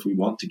sure if we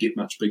want to get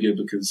much bigger,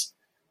 because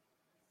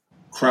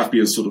craft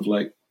beer is sort of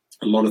like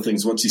a lot of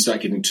things. Once you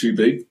start getting too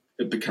big,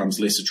 it becomes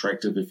less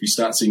attractive. If you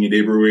start seeing it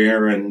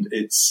everywhere and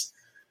it's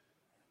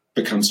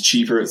becomes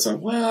cheaper, it's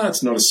like, well,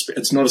 it's not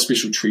a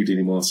special treat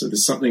anymore. So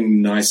there's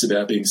something nice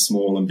about being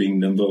small and being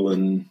nimble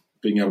and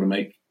being able to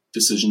make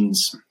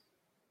decisions.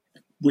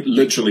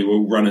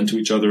 We'll run into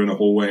each other in a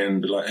hallway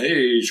and be like,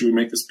 hey, should we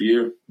make this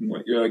beer? I'm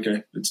like, yeah,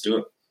 okay, let's do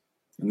it.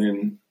 And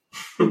then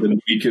within a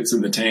week it's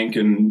in the tank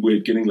and we're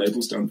getting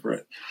labels done for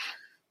it.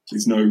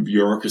 There's no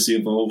bureaucracy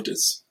involved.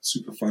 It's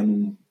super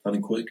fun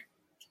and quick.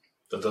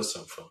 That does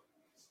sound fun.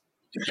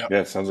 Yeah,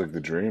 it sounds like the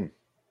dream.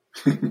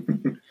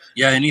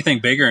 Yeah, anything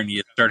bigger and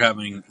you start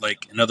having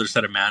like another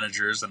set of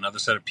managers, another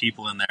set of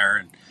people in there,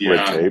 and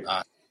red tape,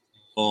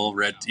 all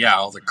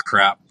the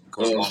crap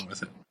goes along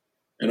with it.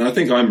 And I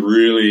think I'm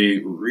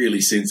really,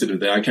 really sensitive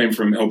there. I came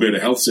from Alberta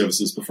Health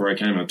Services before I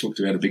came. I talked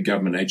about a big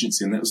government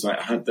agency, and that was like,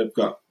 they've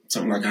got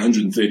something like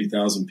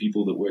 130,000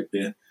 people that work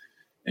there.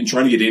 And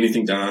trying to get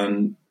anything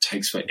done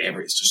takes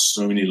forever. It's just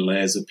so many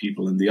layers of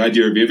people. And the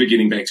idea of ever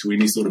getting back to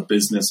any sort of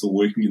business or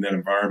working in that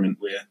environment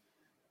where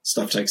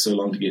stuff takes so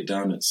long to get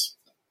done, it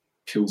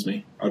kills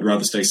me. I'd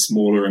rather stay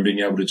smaller and being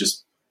able to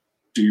just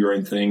do your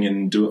own thing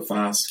and do it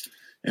fast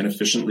and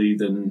efficiently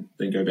than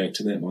go back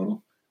to that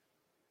model.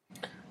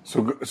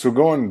 So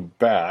going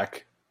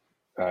back,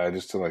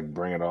 just to like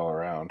bring it all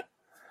around,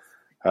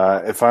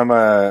 if I'm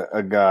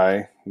a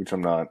guy, which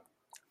I'm not,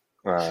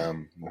 let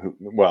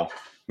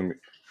me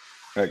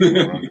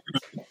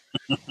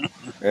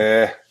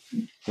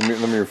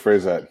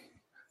rephrase that.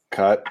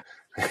 Cut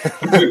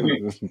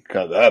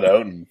that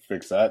out and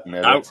fix that and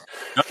edit.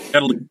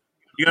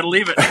 You gotta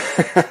leave it.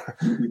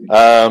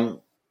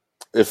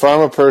 If I'm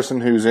a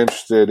person who's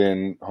interested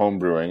in home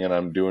brewing and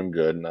I'm doing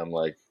good and I'm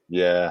like,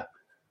 yeah,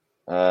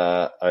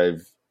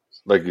 I've,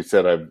 like you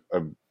said, I've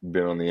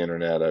been on the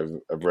internet.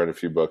 I've read a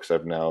few books.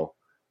 I've now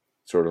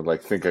sort of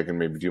like think I can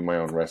maybe do my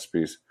own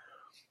recipes,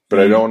 but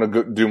I don't want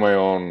to do my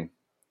own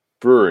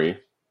brewery.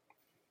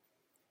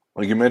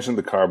 Like you mentioned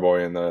the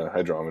carboy and the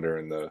hydrometer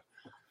and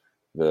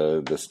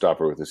the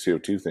stopper with the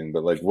CO2 thing,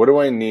 but like, what do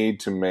I need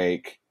to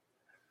make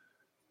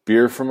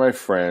beer for my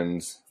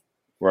friends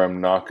where I'm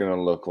not going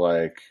to look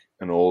like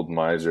an old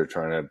miser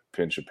trying to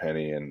pinch a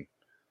penny and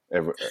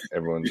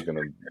everyone's going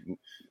to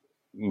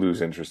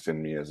lose interest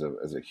in me as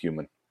a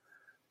human?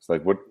 It's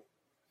like,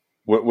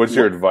 what's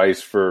your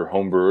advice for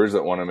home brewers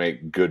that want to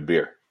make good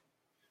beer?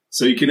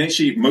 So you can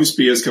actually, most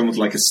beers come with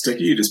like a sticker.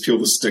 You just peel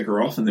the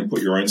sticker off and then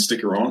put your own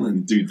sticker on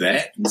and do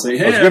that and say,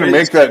 hey. I was going to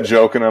make that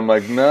joke and I'm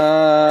like,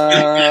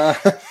 nah.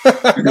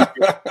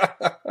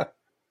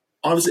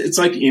 Honestly, it's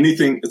like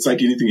anything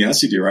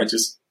else you do, right?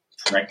 Just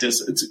practice.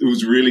 It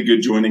was really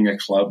good joining a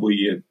club where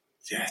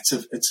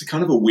it's a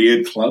kind of a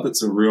weird club.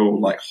 It's a real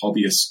like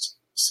hobbyist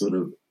sort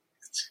of,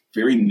 it's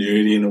very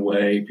nerdy in a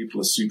way.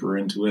 People are super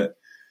into it,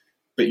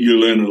 but you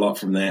learn a lot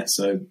from that.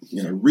 So,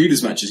 read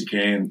as much as you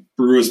can,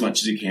 brew as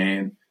much as you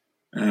can.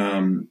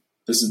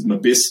 This is my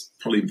best,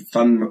 probably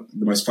the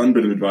most fun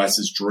bit of advice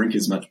is drink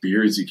as much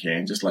beer as you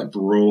can, just like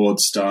broad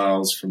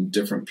styles from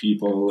different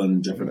people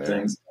and different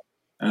things.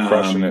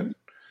 Crushing it.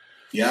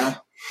 Yeah,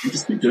 you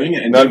just keep doing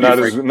it. And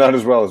not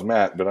as well as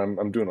Matt, but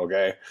I'm doing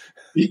okay.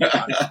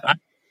 Yeah.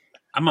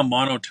 I'm a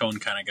monotone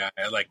kind of guy.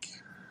 I like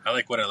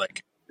what I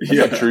like.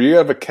 That's true. You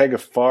have a keg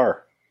of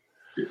Far.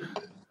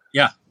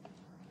 Yeah.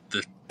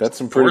 That's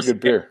some pretty good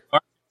beer.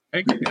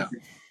 Yeah.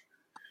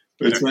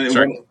 It's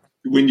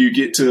when you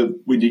get to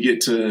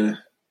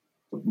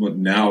well,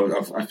 now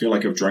I feel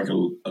like I've drank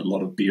a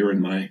lot of beer in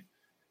my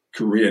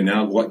career.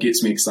 Now what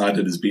gets me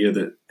excited is beer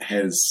that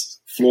has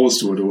flaws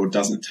to it or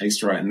doesn't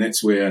taste right. And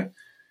that's where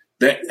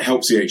that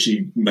helps you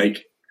actually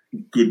make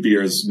good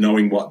beer, is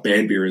knowing what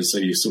bad beer is. So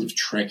you're sort of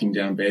tracking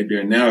down bad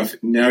beer. And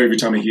now every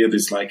time I hear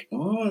this, like,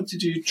 oh,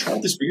 did you try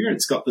this beer?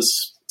 It's got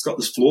this it's got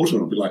this flaw to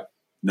it. I'll be like,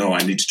 no, I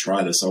need to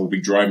try this. I will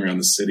be driving around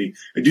the city.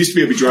 It used to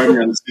be I'd be driving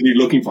around the city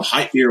looking for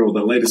hype beer or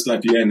the latest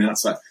IPA. Now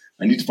it's like,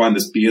 I need to find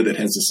this beer that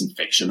has this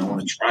infection. I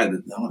want to try it.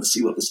 I want to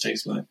see what this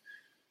tastes like.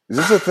 Is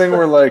this a thing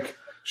where like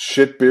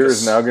shit beer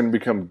is now going to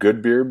become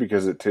good beer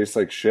because it tastes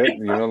like shit?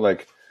 You know,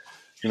 like,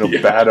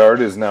 bad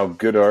art is now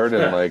good art,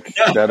 and like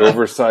that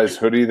oversized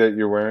hoodie that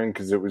you're wearing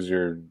because it was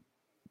your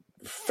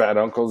fat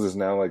uncle's is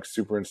now like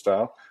super in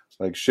style.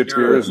 Like shit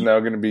beer is now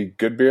going to be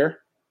good beer.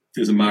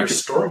 There's a market.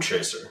 Storm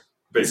chaser,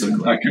 basically.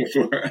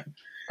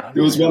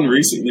 There was one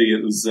recently.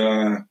 It was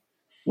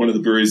one of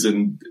the breweries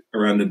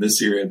around in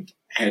this area.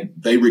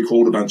 They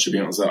recalled a bunch of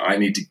beer. I was like, I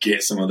need to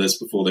get some of this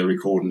before they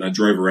record. And I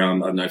drove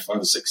around, I don't know, 5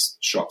 or 6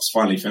 shops,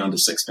 finally found a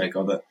 6-pack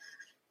of it.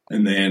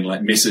 And then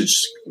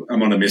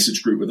I'm on a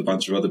message group with a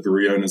bunch of other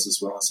brewery owners as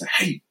well. I said,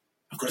 hey,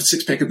 I've got a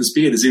 6-pack of this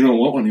beer. Does anyone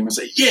want one? And I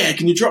say, yeah,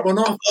 can you drop one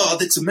off? Oh,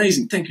 that's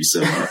amazing. Thank you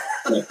so much.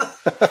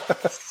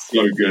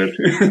 So good.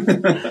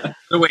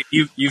 So wait,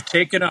 you've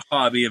taken a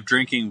hobby of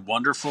drinking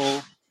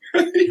wonderful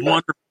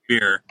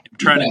beer and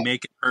trying to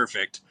make it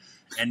perfect.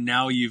 And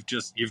now you've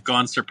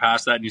gone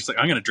surpassed that, and you're like,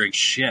 I'm going to drink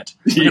shit.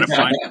 I'm going to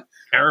find it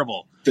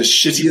terrible. The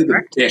shittier,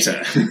 the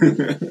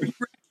better.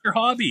 Your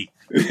hobby.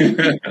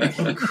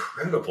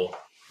 Incredible.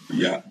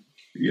 Yeah.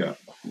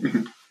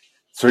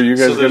 So are you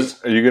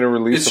guys are you going to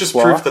release? It's just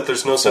proof that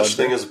there's no such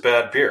thing as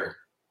bad beer.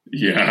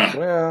 Yeah.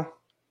 Well,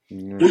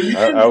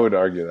 I would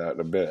argue that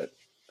a bit.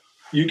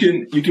 You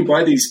can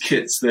buy these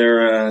kits.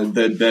 They're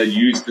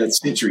used, they're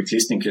sensory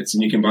testing kits,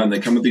 and you can buy them. They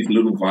come with these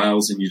little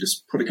vials, and you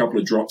just put a couple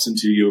of drops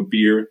into your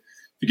beer.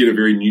 You get a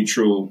very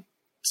neutral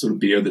sort of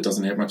beer that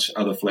doesn't have much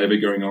other flavor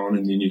going on,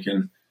 and then you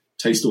can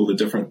taste all the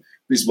different.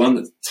 There's one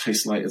that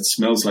tastes like, it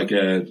smells like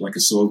a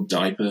soiled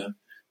diaper.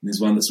 And there's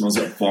one that smells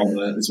like vomit.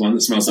 There's one that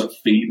smells like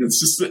feet.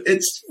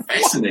 It's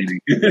fascinating.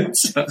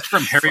 It's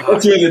from Harry Potter.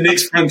 That's where the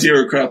next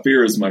frontier of craft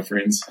beer is, my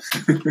friends.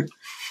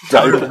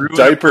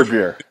 Diaper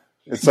beer.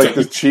 It's like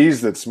the cheese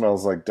that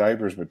smells like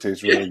diapers but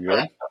tastes really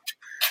good.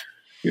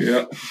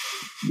 Yeah.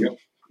 Yep.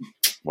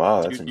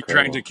 Wow, that's incredible. You're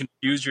trying to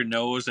confuse your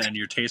nose and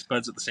your taste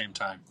buds at the same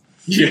time.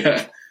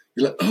 Yeah.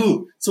 You're like,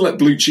 oh, it's like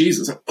blue cheese.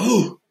 It's like,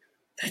 oh,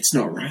 that's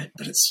not right,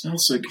 but it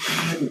smells so good.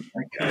 Oh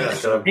my God.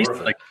 It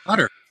tastes like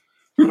butter.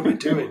 What am I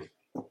doing?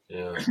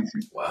 Yeah.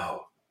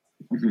 Wow.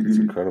 It's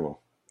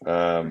incredible.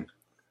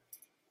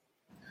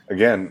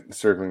 Again,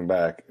 circling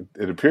back,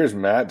 it appears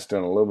Matt's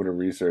done a little bit of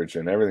research,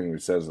 and everything we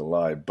said is a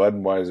lie.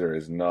 Budweiser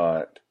is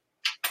not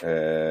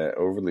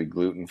overly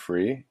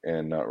gluten-free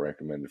and not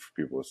recommended for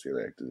people with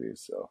celiac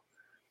disease. So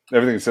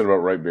everything said about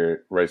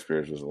rice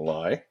beers was a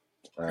lie,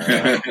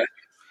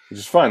 which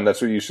is fine.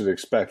 That's what you should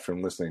expect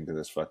from listening to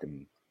this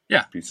fucking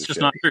piece of shit. It's just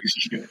not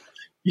true.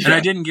 Yeah. And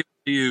I didn't get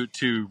you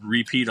to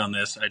repeat on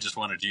this. I just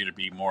wanted you to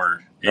be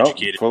more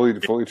educated.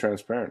 Fully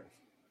transparent.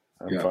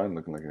 I'm fine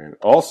looking like an idiot.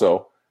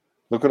 Also,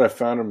 look what I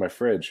found in my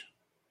fridge.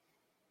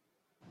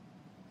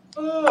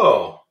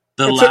 Oh.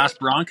 The last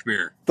Bronc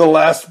beer. The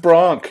last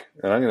Bronc.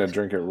 And I'm going to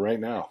drink it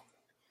right now.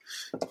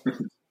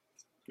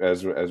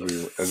 As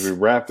we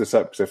wrap this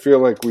up, because I feel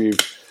like we've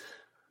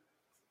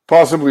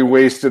possibly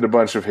wasted a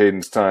bunch of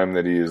Hayden's time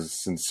that he is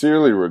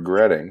sincerely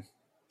regretting,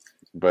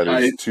 but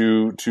is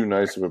too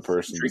nice of a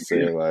person to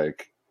say,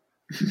 like,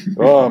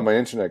 oh, my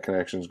internet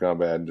connection's gone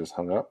bad and just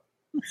hung up.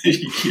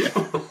 Yeah.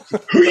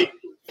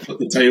 Put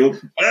the tail.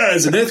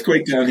 There's an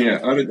earthquake down here.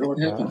 I don't know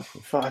what happened.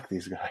 Fuck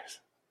these guys.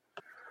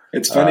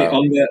 It's funny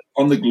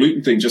on the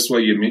gluten thing. Just while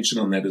you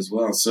mentioned on that as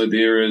well. So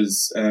there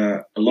is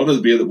a lot of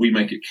the beer that we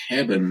make at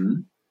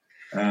Cabin.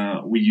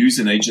 We use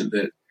an agent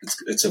that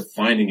it's a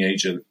fining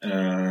agent.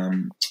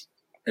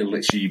 It'll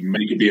actually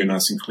make a beer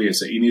nice and clear.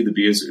 So any of the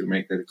beers that we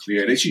make that are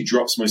clear, it actually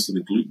drops most of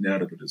the gluten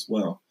out of it as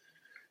well.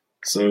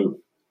 So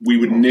we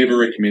would never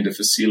recommend it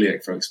for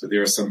celiac folks, but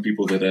there are some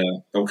people that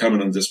they'll come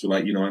in and just be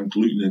like, I'm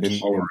gluten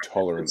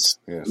intolerant.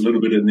 Yes. A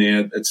little bit in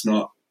there. It's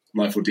not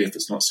life or death.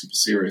 It's not super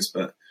serious,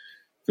 but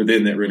for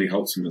them that really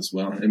helps them as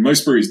well. And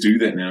most breweries do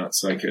that now.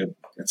 It's like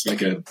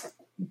a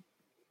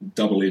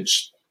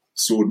double-edged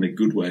sword in a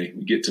good way.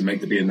 You get to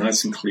make the beer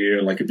nice and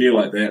clear. Like a beer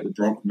like that, the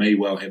Bronc may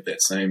well have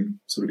that same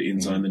sort of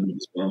enzyme in it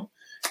as well.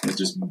 And it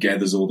just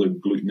gathers all the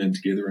gluten in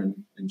together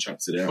and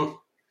chucks it out.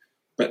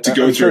 But to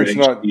go through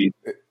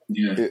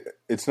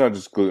it's not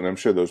just gluten. I'm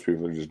sure those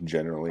people are just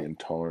generally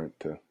intolerant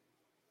to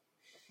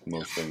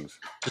most things.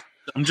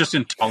 I'm just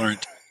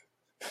intolerant.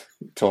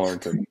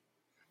 Tolerant to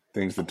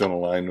things that don't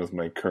align with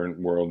my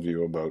current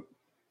worldview about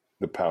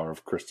the power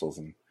of crystals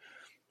and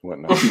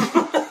whatnot.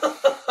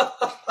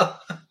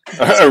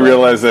 I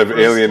realize I've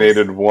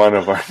alienated one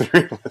of our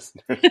 3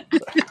 listeners.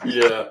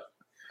 Yeah.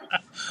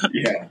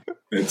 Yeah,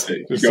 that's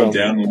it. You go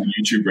down on the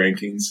YouTube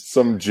rankings.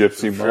 Some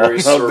gypsy mom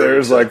out there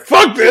is like,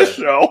 fuck this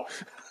show.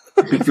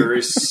 I'm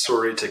very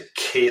sorry to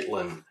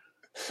Caitlin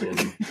in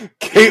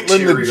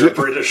the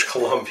British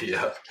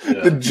Columbia.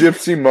 Yeah. The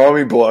gypsy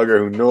mommy blogger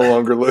who no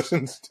longer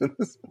listens to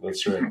this.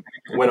 That's right.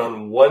 Went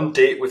on one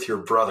date with your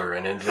brother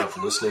and ended up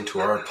listening to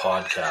our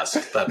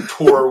podcast. That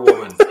poor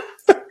woman.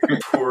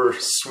 Poor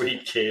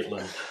sweet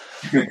Caitlin.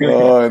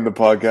 Oh, and the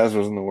podcast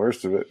wasn't the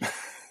worst of it.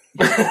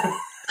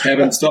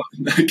 Cabin, stop.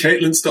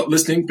 Caitlin, stop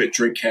listening, but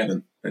drink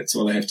cabin. That's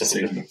all I have to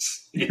say.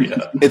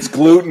 Yeah. It's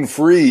gluten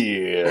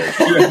free.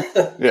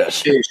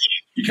 Yes.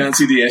 You can't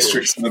see the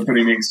asterisk that I'm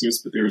putting next to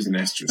us, but there is an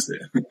asterisk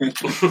there.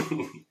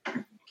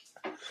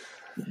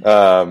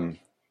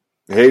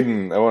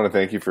 Hayden, I want to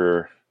thank you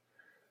for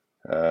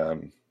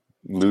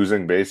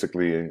losing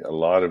basically a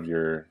lot of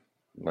your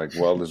like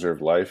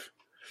well-deserved life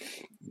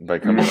by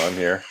coming on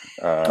here.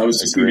 I was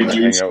just going to be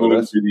doing school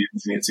through the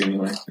internet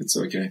anyway. It's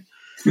okay.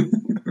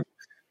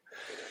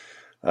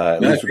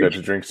 At least we got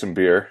to drink some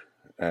beer.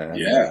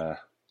 And,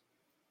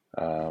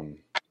 I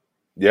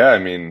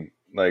mean,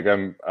 like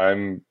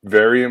I'm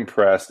very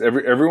impressed.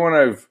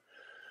 Everyone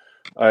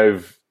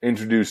I've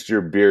introduced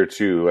your beer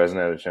to who hasn't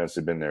had a chance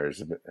to been there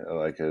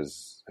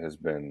has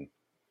been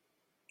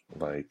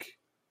like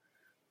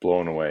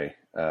blown away.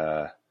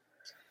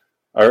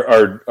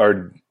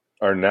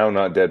 Our now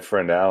not dead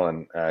friend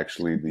Alan,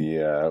 actually,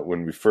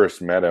 when we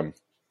first met him,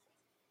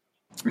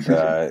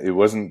 it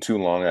wasn't too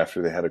long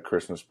after they had a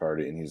Christmas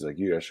party, and he's like,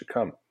 "You guys should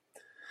come."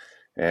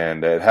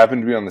 And it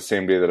happened to be on the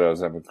same day that I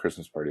was having a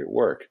Christmas party at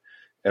work,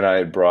 and I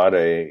had brought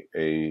a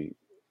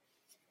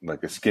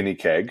skinny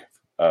keg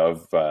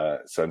of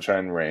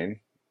Sunshine Rain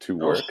to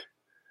work.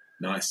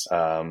 Nice.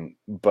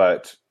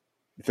 But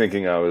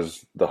thinking I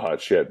was the hot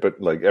shit, but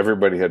like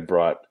everybody had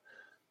brought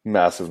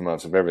massive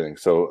amounts of everything,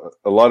 so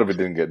a lot of it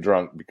didn't get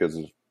drunk because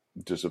of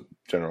just a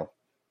general,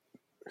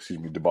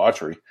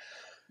 debauchery.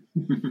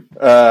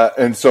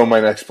 And so my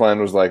next plan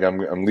was like,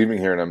 I'm leaving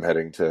here and I'm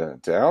heading to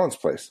Alan's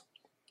place.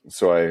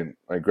 So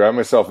I grabbed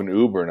myself an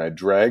Uber and I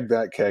dragged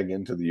that keg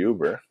into the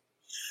Uber,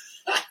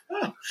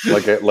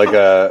 like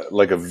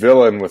a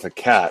villain with a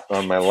cat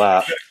on my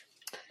lap,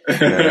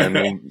 and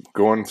I'm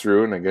going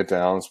through and I get to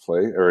Alan's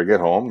place, or I get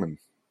home and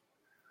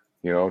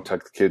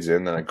tuck the kids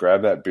in. Then I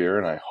grab that beer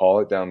and I haul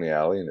it down the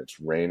alley, and it's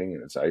raining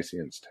and it's icy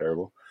and it's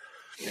terrible.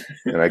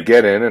 And I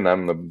get in and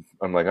I'm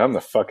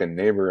the fucking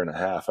neighbor and a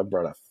half. I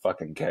brought a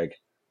fucking keg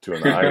to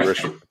an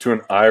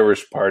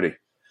Irish party.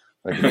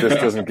 Like, if this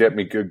doesn't get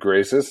me good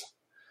graces,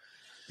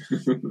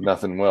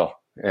 nothing will.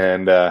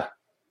 And I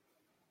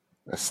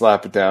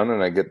slap it down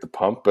and I get the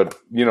pump, but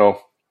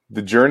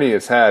the journey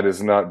it's had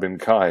has not been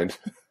kind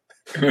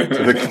to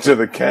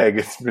the keg.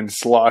 It's been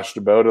sloshed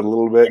about a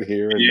little bit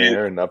here and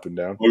there and up and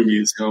down.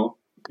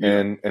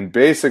 And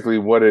basically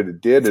what it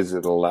did is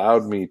it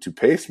allowed me to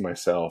pace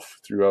myself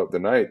throughout the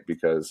night,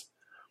 because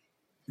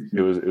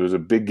it was a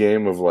big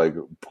game of like,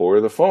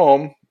 pour the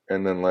foam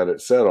and then let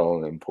it settle,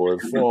 and then pour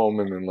the foam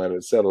and then let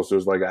it settle. So it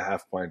was like a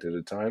half pint at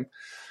a time,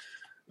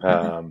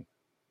 and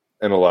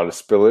a lot of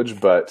spillage.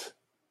 But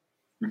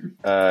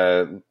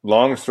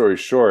long story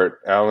short,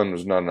 Alan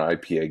was not an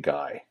IPA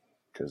guy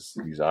because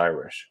he's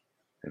Irish,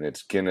 and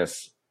it's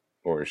Guinness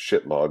or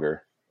shit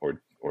lager or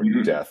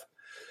death.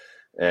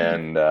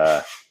 And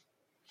I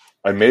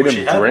made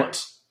him drink,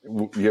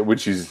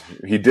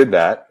 he did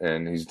that,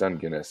 and he's done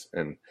Guinness.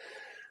 And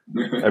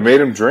I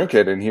made him drink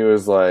it, and he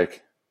was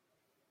like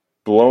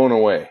blown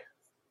away.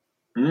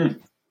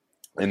 And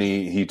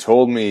he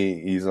told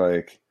me, he's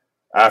like,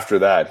 after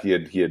that he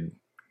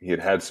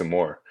had some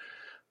more,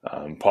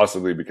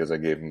 possibly because I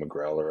gave him a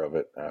growler of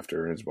it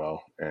after as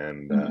well,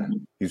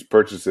 and he's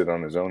purchased it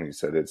on his own. He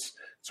said it's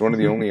one of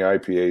the only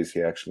IPAs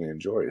he actually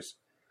enjoys.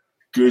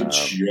 Good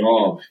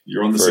job.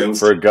 You're on the sales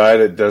for a guy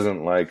that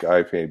doesn't like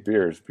IPA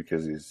beers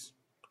because he's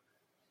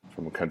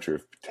from a country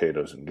of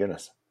potatoes and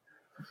Guinness.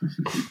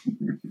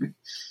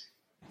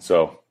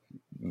 So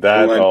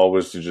that all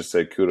was to just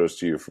say kudos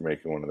to you for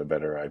making one of the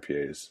better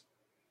IPAs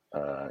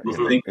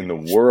in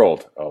the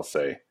world, I'll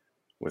say,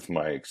 with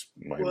my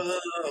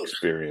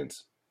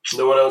experience.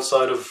 No one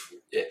outside of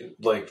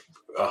like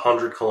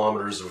 100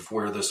 kilometers of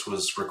where this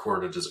was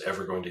recorded is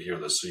ever going to hear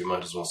this, so you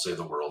might as well say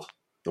the world.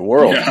 The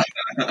world. Yeah.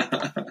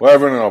 Well,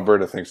 everyone in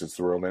Alberta thinks it's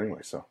the world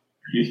anyway, so.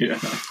 Yeah.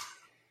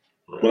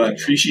 Well, I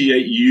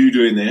appreciate you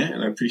doing that,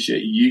 and I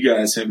appreciate you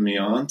guys having me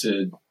on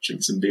to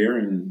drink some beer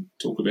and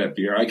talk about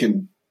beer. I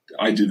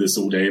do this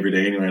all day, every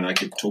day anyway, and I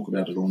could talk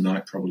about it all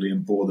night probably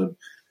and bore the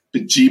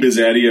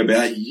bejeebers out of you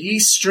about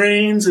yeast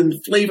strains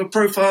and flavor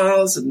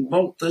profiles and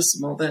malt this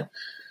and all that.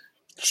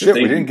 Shit,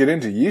 we didn't get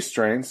into yeast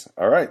strains.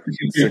 All right.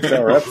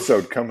 6-hour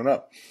episode coming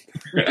up.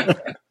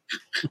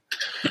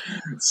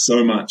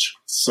 So much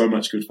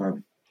good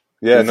fun.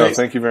 Yeah, no,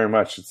 thank you very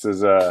much. It's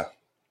an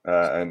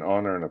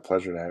honor and a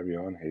pleasure to have you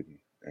on, Hayden.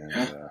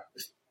 And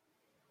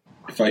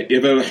if I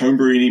ever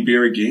homebrew any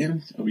beer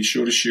again, I'll be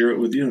sure to share it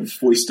with you and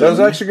foist it. That was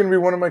actually going to be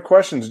one of my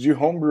questions. Do you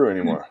homebrew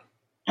anymore?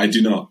 I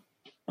do not.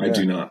 I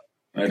do not.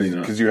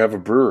 Because you have a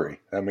brewery.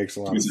 That makes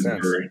a lot of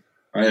sense.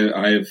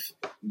 I have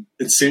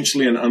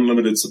essentially an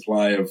unlimited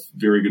supply of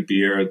very good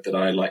beer that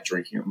I like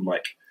drinking. I'm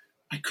like,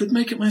 I could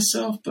make it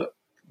myself, but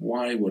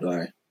why would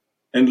I?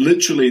 And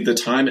literally the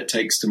time it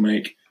takes to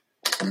make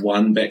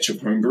one batch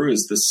of homebrew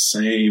is the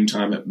same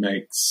time it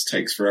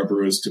takes for our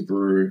brewers to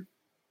brew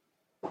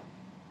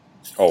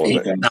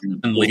 4,000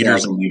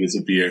 liters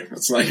of beer.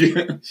 It's like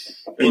it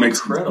makes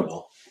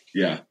incredible.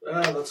 Yeah.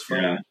 That's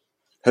fun. Yeah.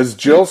 Has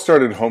Jill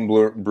started home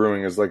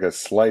brewing as like a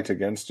slight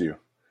against you?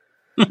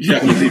 Yeah,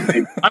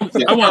 I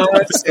want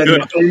it's a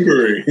home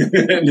brew,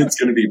 and it's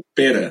going to be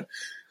better.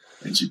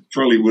 And she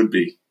probably would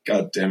be.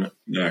 God damn it.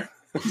 No,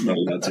 she's not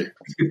allowed to.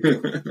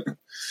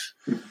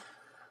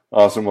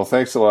 Awesome. Well,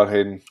 thanks a lot,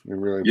 Hayden. We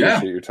really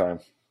appreciate your time.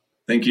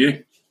 Thank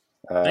you.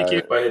 Thank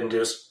you. Bye, Hayden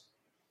Deuce.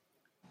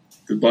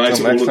 Goodbye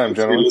to next all time, of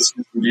the gentlemen.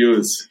 listeners and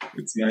viewers.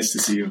 It's nice to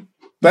see you.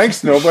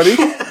 Thanks, nobody.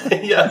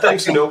 Yeah,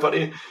 thanks,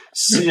 nobody.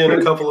 See you in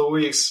a couple of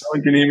weeks. No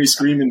one can hear me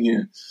screaming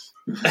here.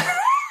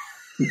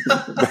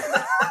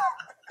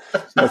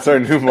 That's our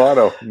new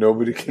motto.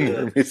 Nobody can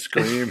hear me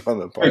scream on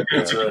the podcast.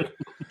 That's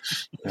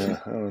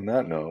right. On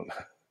that note.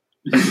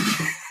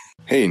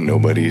 Hey,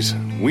 nobodies.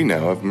 We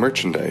now have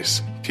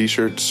merchandise.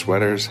 T-shirts,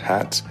 sweaters,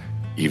 hats,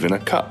 even a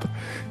cup.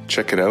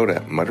 Check it out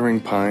at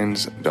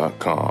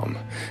mutteringpines.com.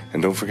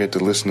 And don't forget to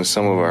listen to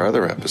some of our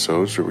other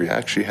episodes where we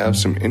actually have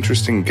some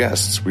interesting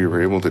guests we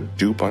were able to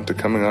dupe onto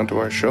coming onto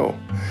our show.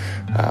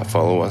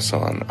 Follow us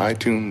on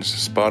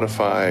iTunes,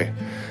 Spotify,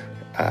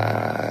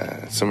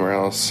 somewhere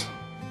else.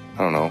 I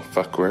don't know.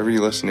 Fuck, wherever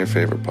you listen to your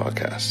favorite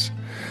podcasts.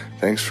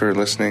 Thanks for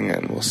listening,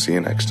 and we'll see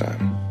you next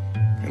time.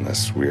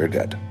 Unless we are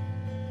dead.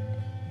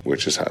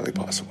 Which is highly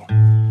possible.